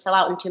chapstick," and it would sell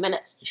out in 2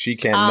 minutes. She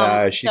can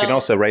can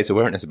also raise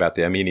awareness about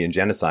the Armenian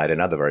genocide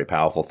and other very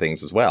powerful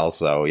things as well.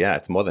 So yeah,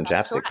 it's more than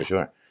chapstick for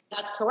sure.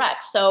 That's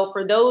correct. So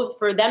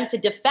for them to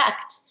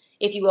defect,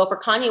 if you will, for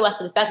Kanye West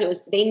to defect,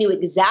 they knew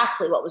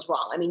exactly what was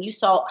wrong. I mean, you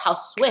saw how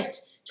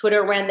swift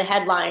Twitter ran the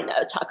headline,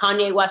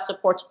 Kanye West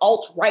supports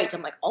alt-right.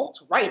 I'm like,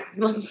 alt-right? It's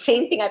the most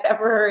insane thing I've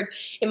ever heard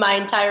in my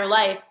entire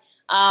life.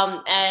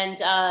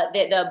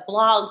 The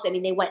blogs, I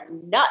mean, they went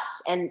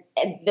nuts. And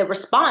the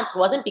response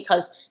wasn't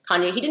because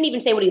Kanye, he didn't even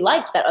say what he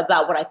liked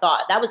about what I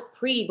thought. That was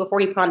before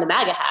he put on the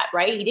MAGA hat,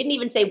 right? He didn't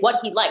even say what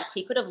he liked.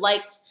 He could have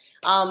liked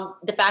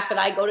the fact that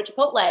I go to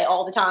Chipotle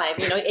all the time.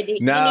 You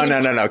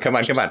know, No. Come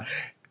on.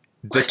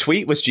 The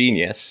tweet was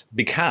genius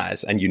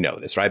because, and you know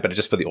this, right? But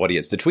just for the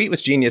audience, the tweet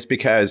was genius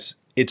because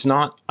it's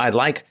not, I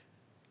like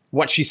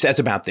what she says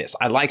about this.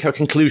 I like her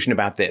conclusion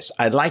about this.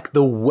 I like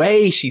the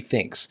way she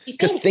thinks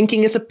because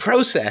thinking is a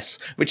process,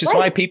 which is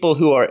why people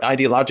who are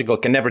ideological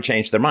can never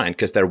change their mind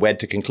because they're wed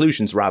to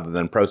conclusions rather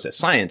than process.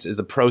 Science is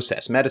a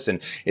process.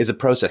 Medicine is a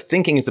process.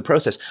 Thinking is the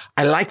process.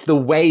 I like the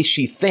way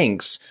she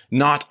thinks,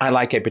 not I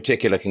like a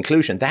particular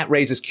conclusion. That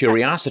raises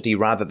curiosity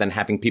rather than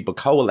having people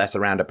coalesce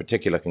around a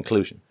particular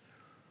conclusion.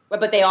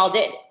 But they all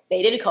did.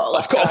 They did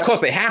coalesce. Of course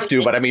they have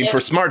to, but I mean,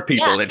 for smart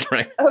people, it's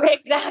right. Okay,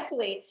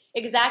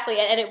 exactly.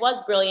 And it was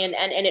brilliant.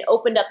 And it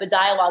opened up the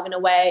dialogue in a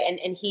way.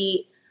 And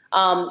he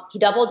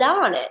doubled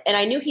down on it. And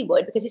I knew he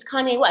would because he's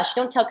Kanye West.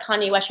 You don't tell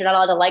Kanye West you're not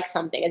allowed to like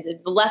something. And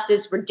the left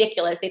is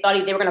ridiculous. They thought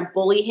they were going to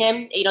bully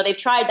him. You know, they've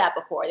tried that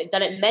before. They've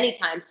done it many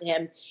times to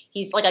him.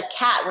 He's like a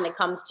cat when it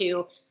comes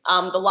to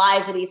the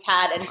lives that he's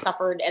had and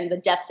suffered and the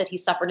deaths that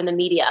he's suffered in the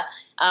media.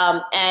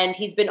 And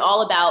he's been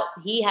all about,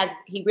 he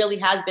really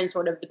has been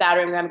sort of the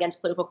battering ram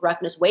against political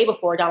correctness way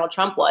before Donald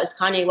Trump was.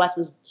 Kanye West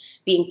was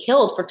being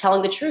killed for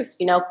telling the truth.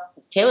 You know,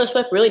 Taylor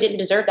Swift really didn't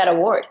deserve that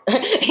award.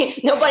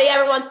 Nobody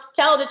ever wants to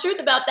tell the truth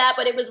about that,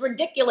 but it was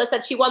ridiculous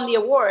that she won the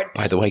award.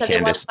 By the way,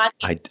 Candace,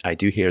 I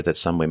do hear that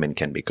some women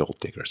can be gold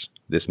diggers.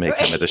 This may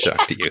come as a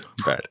shock to you,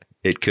 but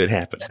it could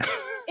happen.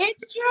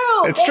 It's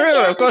true. It's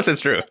true. Of course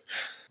it's true.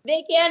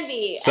 They can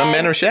be. Some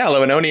men are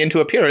shallow and only into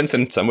appearance,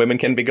 and some women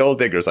can be gold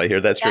diggers. I hear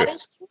that's true. That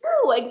is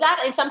true,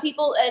 exactly. And some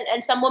people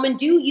and some women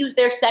do use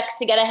their sex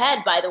to get ahead.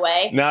 By the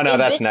way, no,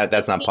 that's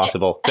not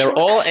possible. They're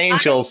all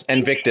angels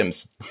and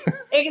victims.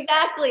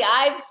 Exactly,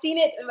 I've seen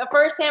it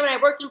firsthand when I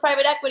worked in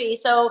private equity.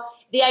 So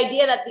the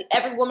idea that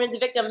every woman is a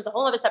victim is a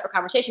whole other separate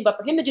conversation. But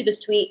for him to do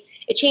this tweet,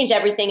 it changed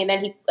everything. And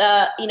then he,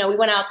 we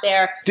went out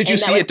there. Did you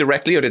see it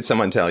directly, or did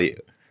someone tell you?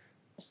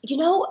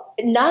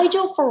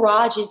 Nigel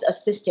Farage's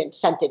assistant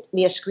sent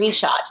me a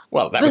screenshot.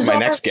 Well, that was my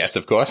next guess,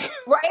 of course.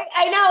 Right,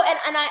 I know,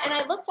 and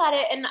I looked at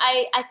it, and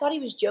I thought he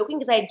was joking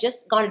because I had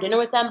just gone to dinner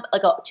with them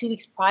like 2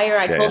 weeks prior.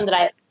 I told him that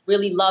I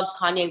really loved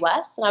Kanye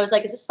West, and I was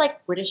like, "Is this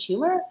like British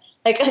humor?"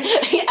 Like,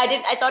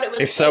 I thought it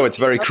was. If so, it's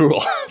very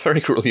cruel,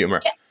 very cruel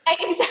humor. Yeah,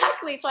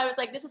 exactly. So I was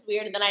like, "This is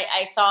weird," and then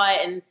I saw it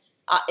and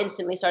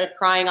instantly started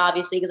crying,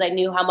 obviously, because I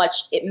knew how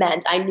much it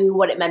meant. I knew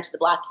what it meant to the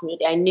Black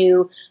community. I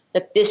knew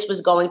that this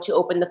was going to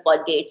open the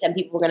floodgates, and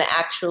people were going to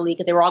actually,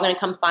 because they were all going to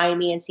come find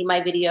me and see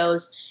my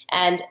videos.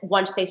 And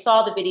once they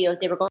saw the videos,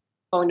 they were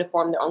going to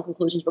form their own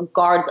conclusions,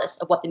 regardless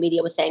of what the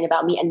media was saying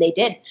about me. And they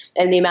did.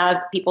 And the amount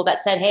of people that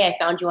said, "Hey, I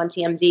found you on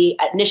TMZ.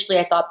 Initially,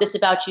 I thought this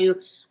about you.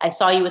 I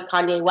saw you with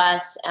Kanye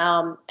West,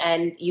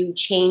 and you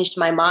changed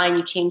my mind.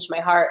 You changed my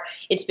heart."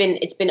 It's been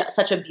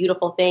such a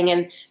beautiful thing.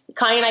 And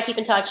Kanye and I keep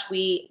in touch.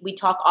 We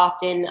talk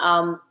often,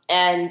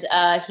 and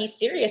he's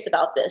serious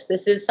about this.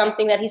 This is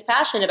something that he's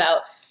passionate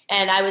about.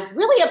 And I was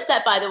really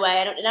upset, by the way.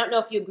 I don't know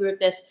if you agree with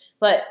this,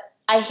 but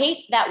I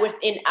hate that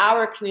within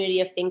our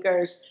community of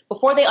thinkers,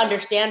 before they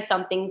understand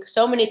something,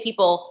 so many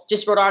people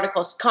just wrote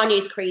articles,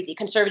 "Kanye's crazy,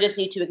 conservatives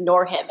need to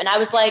ignore him." And I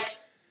was like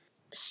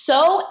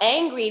so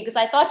angry because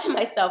I thought to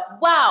myself,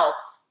 wow,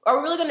 are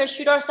we really going to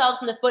shoot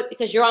ourselves in the foot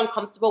because you're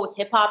uncomfortable with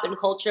hip hop and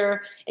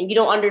culture and you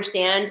don't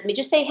understand? I mean,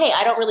 just say, "Hey,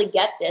 I don't really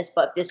get this,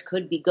 but this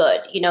could be good."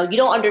 You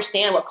don't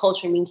understand what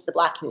culture means to the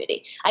Black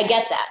community. I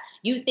get that.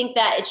 You think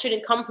that it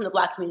shouldn't come from the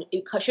Black community.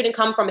 It shouldn't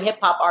come from a hip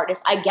hop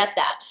artist. I get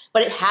that.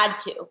 But it had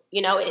to,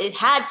 it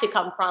had to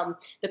come from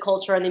the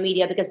culture and the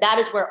media, because that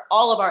is where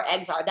all of our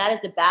eggs are. That is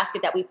the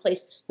basket that we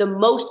place the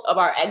most of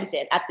our eggs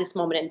in at this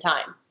moment in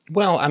time.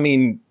 Well, I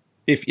mean,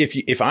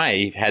 if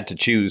I had to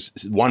choose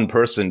one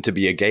person to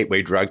be a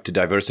gateway drug to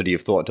diversity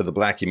of thought to the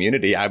Black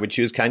community, I would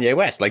choose Kanye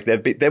West. Like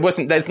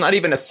there's not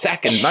even a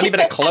second, not even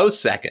a close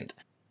second.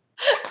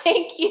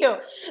 Thank you.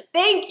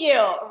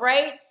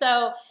 Right.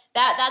 So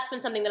that's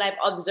been something that I've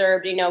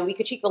observed. We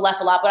critique the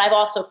left a lot, but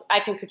I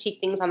can critique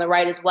things on the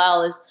right as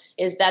well.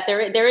 Is that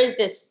there is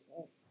this,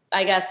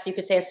 I guess you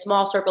could say, a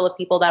small circle of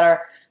people that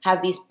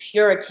have these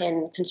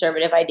Puritan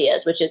conservative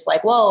ideas, which is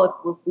like,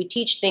 well, if we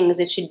teach things,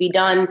 it should be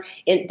done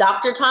in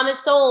Dr. Thomas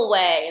Sowell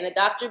way and the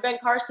Dr. Ben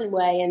Carson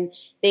way, and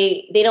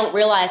they don't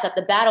realize that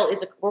the battle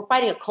is we're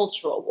fighting a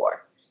cultural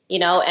war.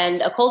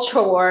 And a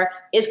cultural war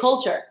is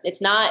culture.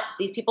 It's not,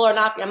 these people are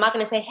not, I'm not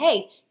going to say,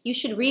 "Hey, you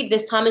should read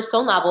this Thomas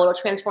Sowell novel. It'll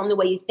transform the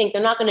way you think."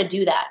 They're not going to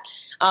do that.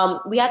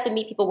 We have to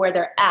meet people where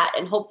they're at.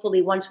 And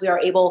hopefully once we are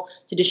able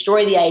to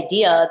destroy the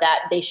idea that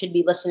they should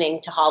be listening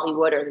to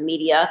Hollywood or the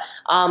media,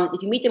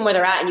 if you meet them where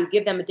they're at and you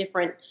give them a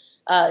different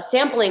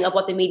sampling of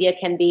what the media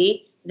can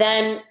be,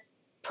 then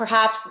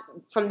perhaps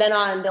from then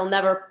on, they'll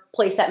never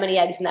place that many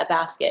eggs in that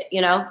basket,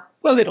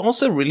 Well, it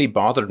also really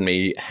bothered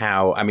me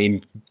how,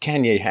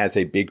 Kanye has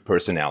a big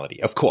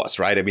personality, of course,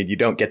 right? You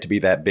don't get to be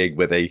that big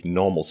with a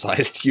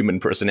normal-sized human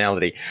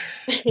personality.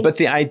 But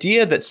the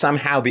idea that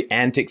somehow the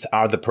antics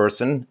are the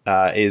person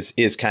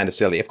is kind of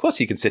silly. Of course,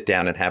 he can sit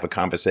down and have a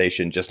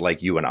conversation just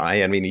like you and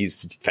I.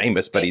 He's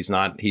famous, but he's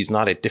not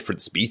a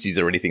different species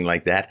or anything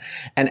like that.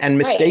 And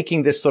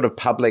mistaking this sort of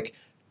public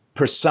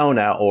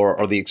persona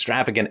or the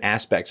extravagant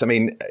aspects.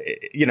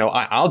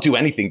 I'll do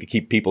anything to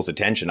keep people's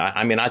attention.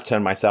 I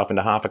turn myself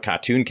into half a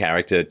cartoon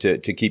character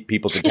to keep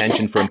people's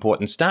attention for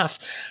important stuff.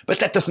 But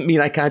that doesn't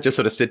mean I can't just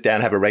sort of sit down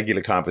and have a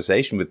regular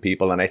conversation with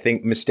people. And I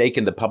think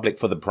mistaking the public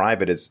for the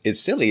private is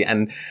silly.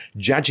 And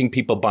judging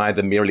people by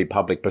the merely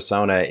public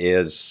persona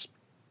is,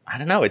 I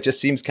don't know, it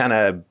just seems kind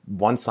of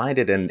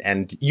one-sided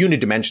and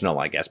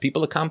unidimensional, I guess.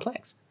 People are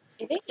complex.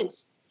 It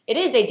is. It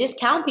is. They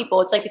discount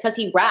people. It's like, because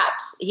he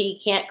raps, he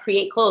can't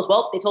create clothes.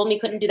 Well, they told him he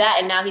couldn't do that,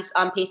 and now he's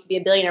on pace to be a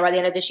billionaire by the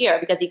end of this year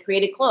because he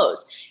created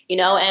clothes.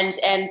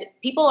 And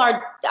people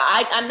are.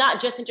 I'm not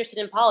just interested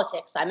in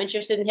politics. I'm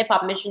interested in hip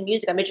hop. I'm interested in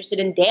music. I'm interested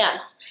in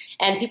dance.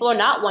 And people are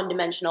not one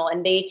dimensional.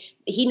 And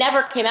he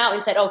never came out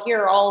and said, "Oh, here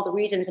are all the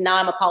reasons, and now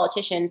I'm a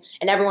politician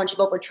and everyone should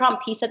vote for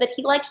Trump." He said that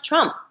he liked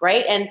Trump,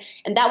 right? And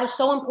that was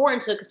so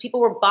important because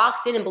people were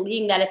boxed in and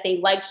believing that if they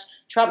liked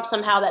Trump,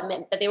 somehow that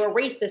meant that they were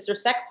racist or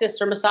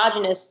sexist or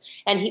misogynist.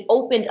 And he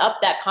opened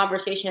up that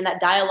conversation and that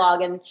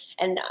dialogue.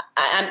 And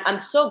I'm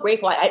so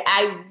grateful.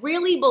 I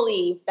really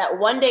believe that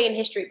one day in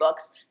history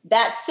books,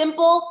 that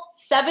simple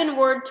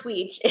 7-word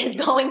tweet is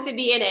going to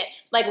be in it.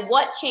 Like,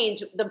 what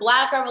changed? The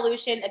Black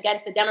Revolution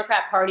against the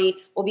Democrat Party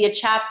will be a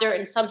chapter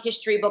in some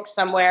history book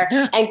somewhere.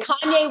 Yeah. And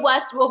Kanye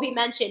West will be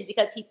mentioned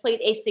because he played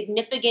a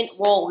significant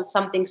role with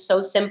something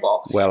so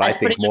simple. Well, I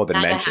think more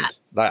than mentioned.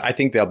 I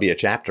think there'll be a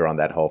chapter on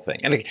that whole thing.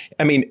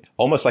 And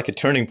almost like a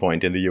turning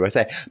point in the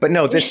USA. But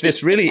no,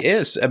 this really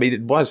is.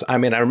 It was. I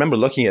remember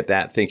looking at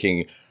that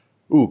thinking,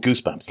 ooh,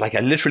 goosebumps. Like,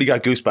 I literally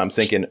got goosebumps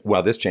thinking,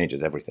 well, this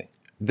changes everything.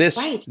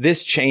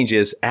 This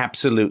changes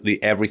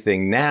absolutely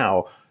everything.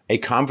 Now a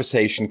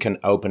conversation can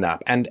open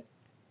up. And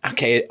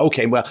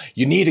Okay, well,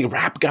 you need a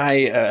rap guy,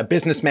 a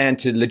businessman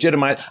to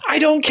legitimize. I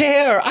don't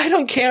care. I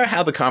don't care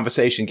how the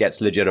conversation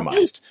gets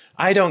legitimized.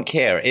 I don't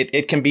care.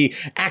 It can be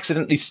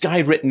accidentally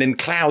skywritten in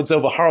clouds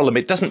over Harlem.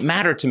 It doesn't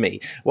matter to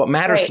me. What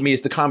matters to me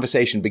is the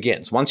conversation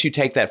begins. Once you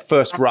take that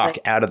first rock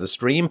out of the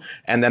stream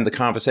and then the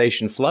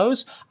conversation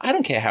flows, I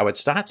don't care how it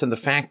starts. And the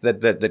fact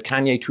that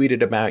Kanye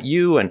tweeted about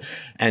you and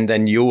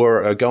then you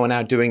were going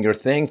out doing your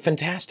thing,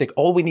 fantastic.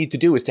 All we need to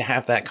do is to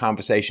have that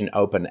conversation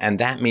open. And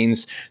that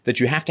means that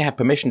you have to have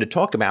permission to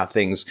talk about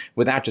things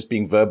without just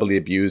being verbally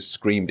abused,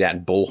 screamed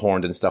at,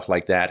 bullhorned and stuff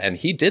like that. And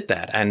he did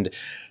that. And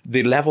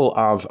the level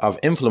of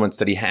influence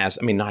that he has,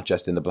 I mean, not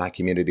just in the black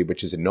community,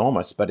 which is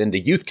enormous, but in the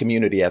youth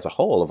community as a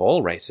whole of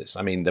all races.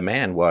 I mean, the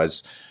man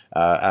was,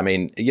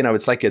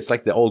 it's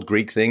like the old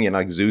Greek thing,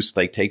 like Zeus,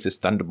 like takes his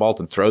thunderbolt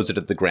and throws it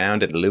at the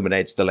ground and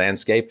illuminates the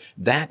landscape.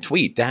 That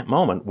tweet, that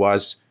moment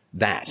was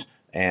that.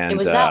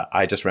 And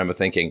I just remember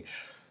thinking,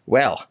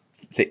 well,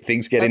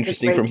 things get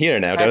interesting from here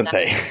now, don't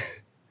they?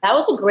 That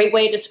was a great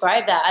way to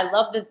describe that. I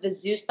love the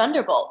Zeus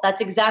Thunderbolt.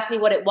 That's exactly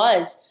what it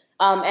was.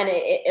 And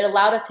it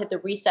allowed us to hit the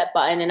reset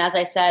button. And as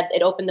I said,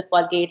 it opened the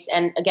floodgates.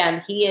 And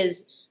again,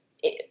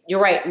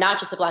 you're right, not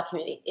just the black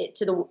community,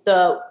 to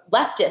the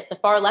leftists, the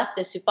far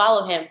leftists who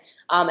follow him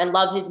and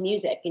love his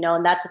music,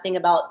 and that's the thing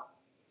about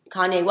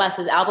Kanye West.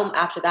 His album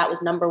after that was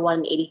 #1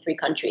 in 83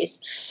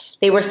 countries.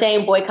 They were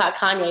saying boycott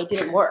Kanye. It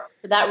didn't work.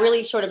 But that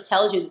really sort of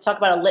tells you, to talk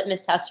about a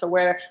litmus test for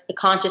where the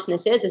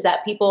consciousness is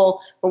that people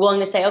were willing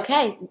to say,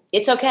 okay,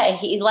 it's okay.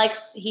 He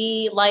likes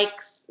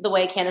the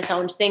way Candace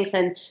Owens thinks.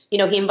 And, he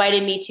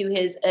invited me to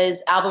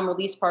his album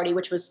release party,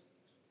 which was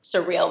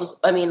surreal.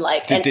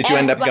 Did you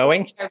end up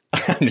going?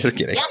 I'm just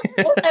kidding. Yeah,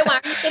 of course I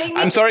went. Are you kidding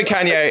me? I'm sorry,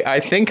 Kanye. I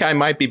think I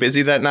might be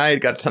busy that night.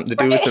 Got something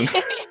to do with him.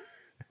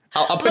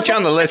 I'll put you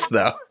on the list,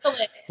 though.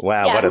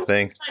 Wow, what a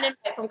thing.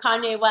 From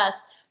Kanye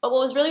West. But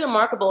what was really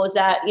remarkable is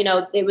that,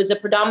 it was a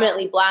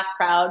predominantly black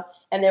crowd,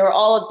 and there were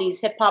all of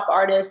these hip hop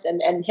artists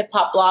and hip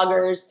hop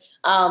bloggers,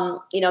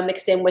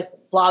 mixed in with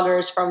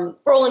bloggers from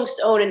Rolling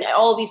Stone and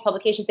all of these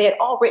publications. They had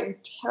all written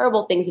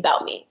terrible things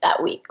about me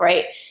that week,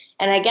 right?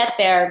 And I get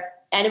there,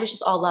 and it was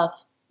just all love.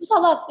 It was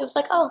all love. It was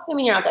like, oh, I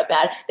mean, you're not that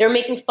bad. They were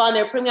making fun.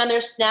 They were putting me on their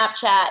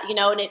Snapchat,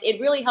 and it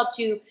really helped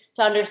you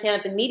to understand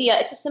that the media,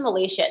 it's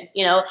assimilation,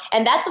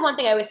 and that's the one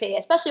thing I would say,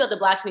 especially with the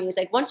black community, is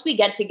like, once we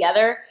get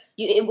together,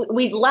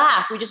 we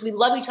laugh. We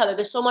love each other.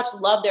 There's so much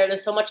love there.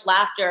 There's so much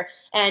laughter.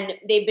 And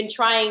they've been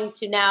trying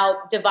to now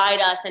divide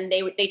us. And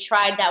they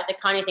tried that with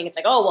the Kanye thing. It's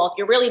like, oh, well, if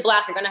you're really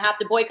black, you're going to have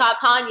to boycott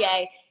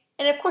Kanye.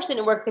 And of course it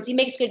didn't work because he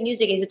makes good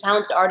music. He's a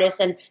talented artist.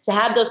 And to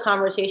have those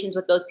conversations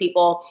with those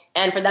people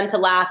and for them to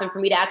laugh and for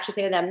me to actually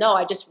say to them, no,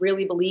 I just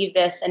really believe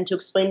this, and to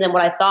explain to them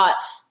what I thought,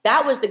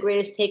 that was the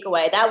greatest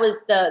takeaway. That was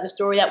the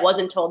story that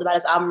wasn't told about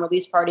his album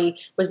release party,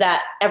 was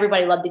that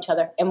everybody loved each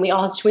other. And we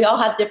all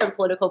have different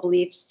political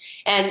beliefs.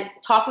 And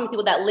talking to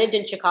people that lived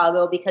in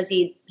Chicago, because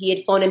he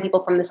had flown in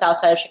people from the south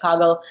side of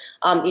Chicago.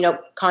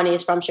 Kanye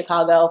is from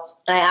Chicago.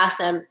 And I asked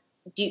them,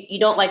 you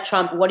don't like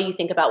Trump. What do you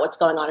think about what's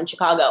going on in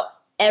Chicago?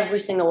 Every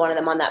single one of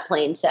them on that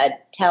plane said,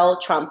 tell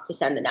Trump to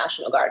send the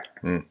National Guard.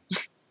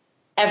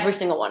 Every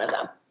single one of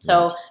them.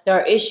 So there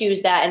are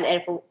issues that, and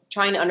if we're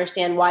trying to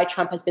understand why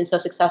Trump has been so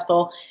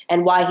successful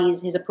and why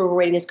his approval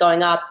rating is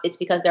going up, it's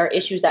because there are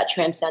issues that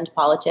transcend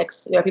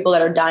politics. There are people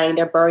that are dying.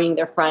 They're burying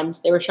their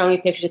friends. They were showing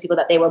me pictures of people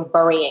that they were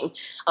burying.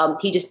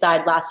 He just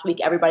died last week.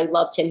 Everybody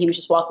loved him. He was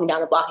just walking down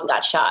the block and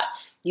got shot.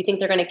 You think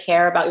they're going to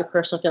care about your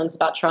personal feelings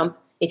about Trump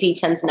if he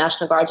sends the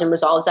National Guards and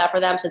resolves that for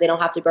them so they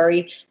don't have to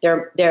bury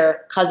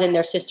their cousin,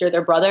 their sister,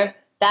 their brother?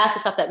 That's the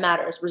stuff that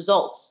matters.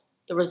 Results.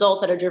 The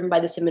results that are driven by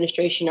this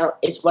administration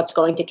is what's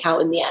going to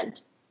count in the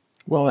end.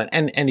 Well,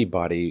 and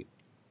anybody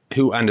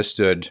who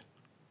understood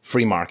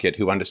free market,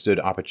 who understood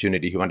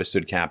opportunity, who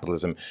understood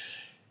capitalism,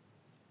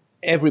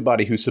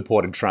 everybody who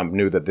supported Trump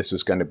knew that this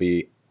was going to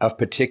be of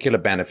particular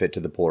benefit to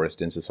the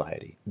poorest in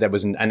society.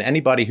 And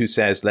anybody who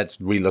says, let's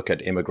relook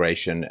at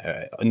immigration,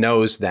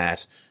 knows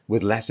that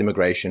with less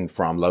immigration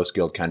from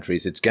low-skilled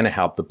countries, it's going to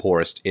help the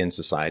poorest in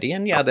society.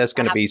 And there's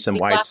going to be some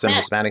whites, some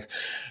Hispanics.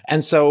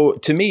 And so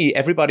to me,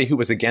 everybody who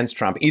was against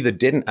Trump either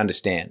didn't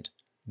understand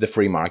the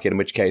free market, in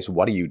which case,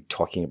 what are you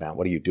talking about?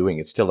 What are you doing?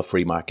 It's still a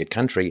free market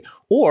country.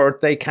 Or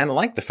they kind of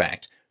like the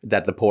fact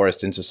that the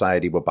poorest in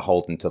society were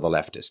beholden to the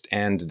leftist.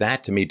 And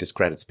that, to me,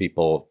 discredits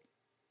people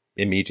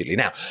immediately.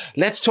 Now,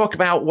 let's talk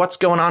about what's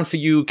going on for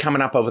you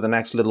coming up over the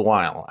next little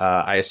while.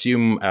 I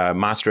assume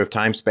master of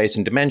time, space,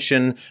 and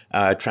dimension,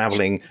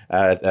 traveling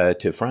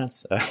to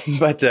France.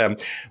 But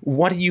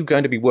what are you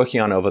going to be working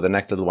on over the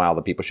next little while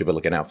that people should be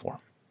looking out for?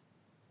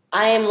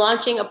 I am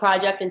launching a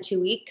project in 2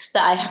 weeks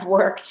that I have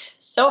worked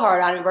so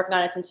hard on and working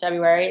on it since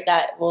February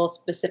that will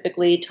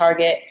specifically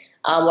target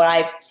what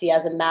I see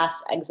as a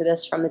mass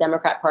exodus from the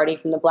Democrat Party,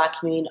 from the Black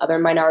community, other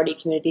minority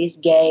communities,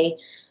 gay,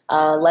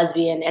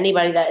 lesbian,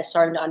 anybody that is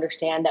starting to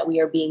understand that we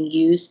are being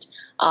used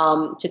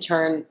to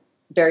turn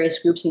various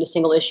groups into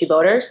single issue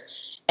voters.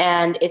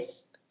 And I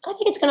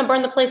think it's going to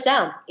burn the place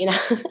down.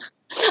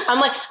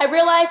 I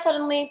realized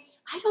suddenly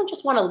I don't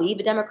just want to leave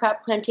a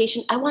Democrat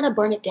plantation. I want to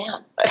burn it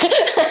down.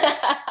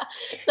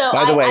 So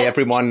by the way,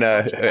 everyone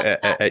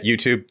at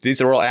YouTube, these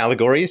are all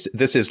allegories.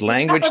 This is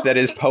language that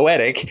is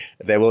poetic.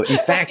 There will, in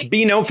fact,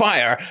 be no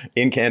fire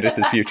in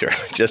Candace's future.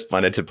 Just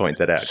wanted to point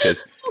that out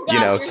because,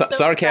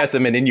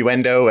 sarcasm and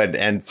innuendo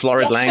and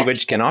florid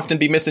language can often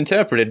be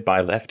misinterpreted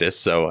by leftists.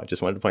 So I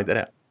just wanted to point that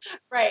out.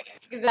 Right.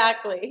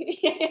 Exactly.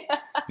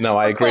 No,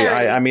 I agree.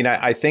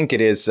 I think it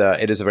is a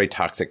very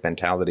toxic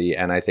mentality.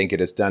 And I think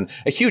it has done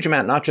a huge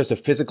amount, not just of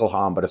physical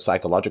harm, but of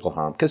psychological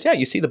harm. Because,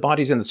 you see the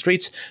bodies in the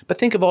streets, but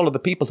think of all of the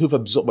people who've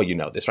absorbed, well, you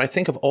know this, right?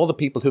 Think of all the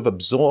people who've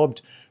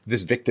absorbed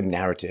this victim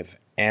narrative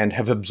and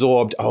have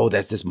absorbed,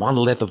 there's this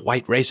monolith of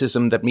white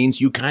racism that means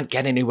you can't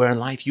get anywhere in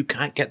life. You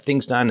can't get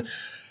things done.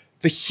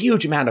 The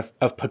huge amount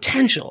of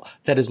potential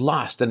that is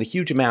lost and the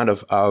huge amount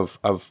of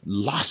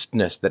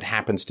lostness that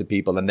happens to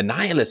people and the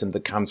nihilism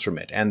that comes from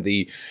it and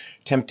the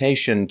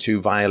temptation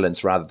to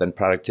violence rather than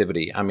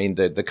productivity. I mean,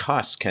 the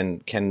costs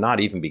cannot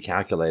even be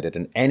calculated,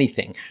 and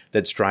anything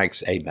that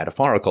strikes a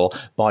metaphorical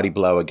body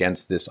blow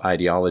against this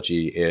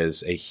ideology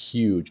is a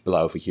huge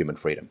blow for human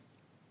freedom.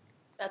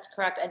 That's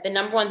correct. The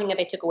number one thing that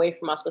they took away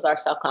from us was our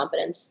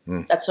self-confidence.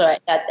 That's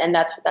what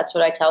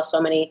I tell so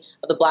many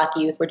of the Black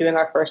youth. We're doing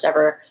our first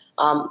ever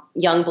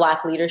Young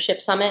Black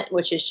Leadership Summit,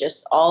 which is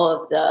just all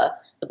of the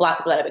Black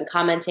people that have been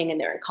commenting and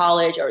they're in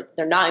college or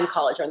they're not in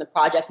college or in the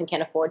projects and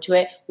can't afford to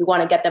it. We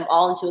want to get them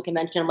all into a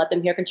convention and let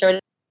them hear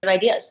conservative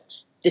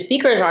ideas. The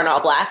speakers aren't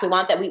all Black. We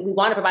want that. We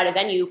want to provide a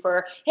venue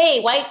for,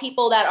 hey, white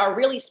people that are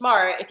really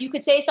smart. If you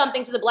could say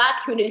something to the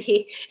Black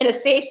community in a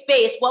safe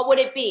space, what would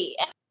it be?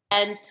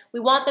 And we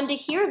want them to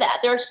hear that.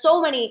 There are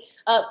so many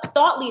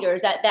thought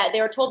leaders that they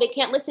are told they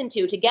can't listen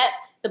to get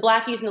the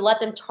Black youth and to let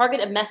them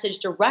target a message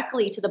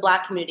directly to the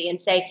Black community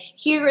and say,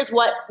 here is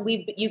what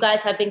you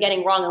guys have been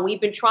getting wrong. And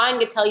we've been trying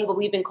to tell you, but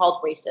we've been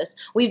called racist.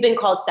 We've been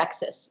called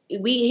sexist.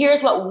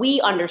 Here's what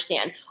we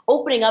understand.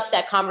 Opening up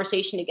that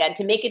conversation again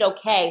to make it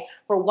okay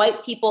for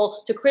white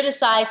people to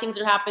criticize things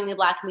that are happening in the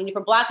Black community,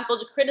 for Black people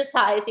to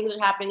criticize things that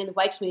are happening in the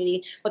white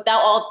community,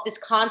 without all this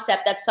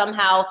concept that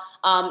somehow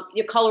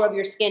your color of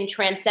your skin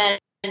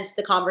transcends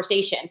the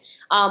conversation.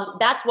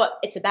 That's what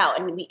it's about.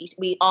 And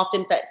we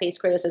often face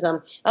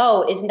criticism.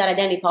 Oh, isn't that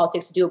identity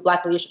politics to do a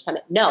Black Leadership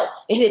Summit? No,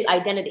 it is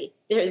identity.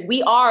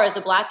 We are the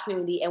Black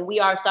community and we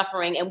are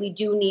suffering, and we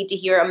do need to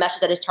hear a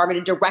message that is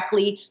targeted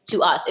directly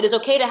to us. It is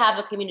okay to have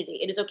a community.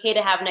 It is okay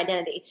to have an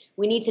identity.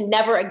 We need to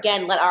never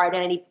again let our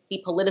identity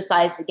be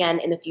politicized again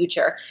in the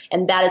future.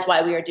 And that is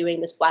why we are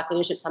doing this Black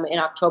Leadership Summit in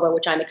October,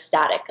 which I'm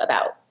ecstatic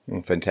about.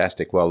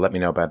 Fantastic. Well, let me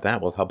know about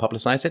that. We'll help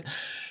publicize it.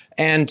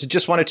 And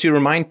just wanted to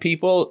remind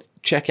people,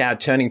 check out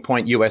Turning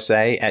Point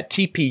USA at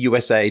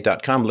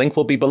tpusa.com. Link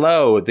will be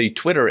below. The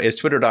Twitter is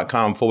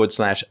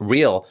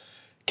twitter.com/real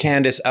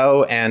Candace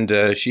O.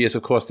 And she is,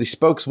 of course, the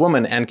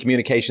spokeswoman and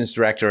communications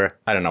director.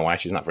 I don't know why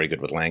she's not very good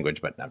with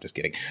language, but I'm just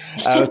kidding.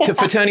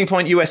 For Turning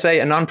Point USA,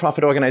 a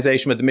nonprofit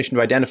organization with the mission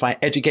to identify,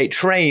 educate,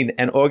 train,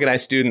 and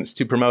organize students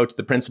to promote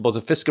the principles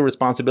of fiscal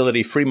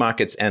responsibility, free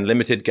markets, and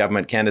limited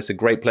government. Candace, a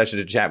great pleasure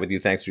to chat with you.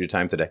 Thanks for your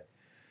time today.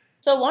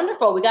 So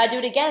wonderful. We got to do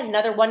it again.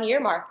 Another 1 year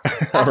mark.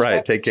 All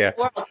right. Take care.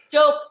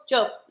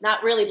 Joke.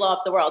 Not really blow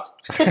up the world.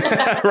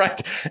 Right.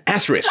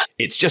 Asterisk.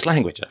 It's just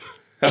language.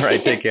 All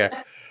right. Take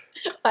care.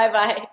 Bye-bye.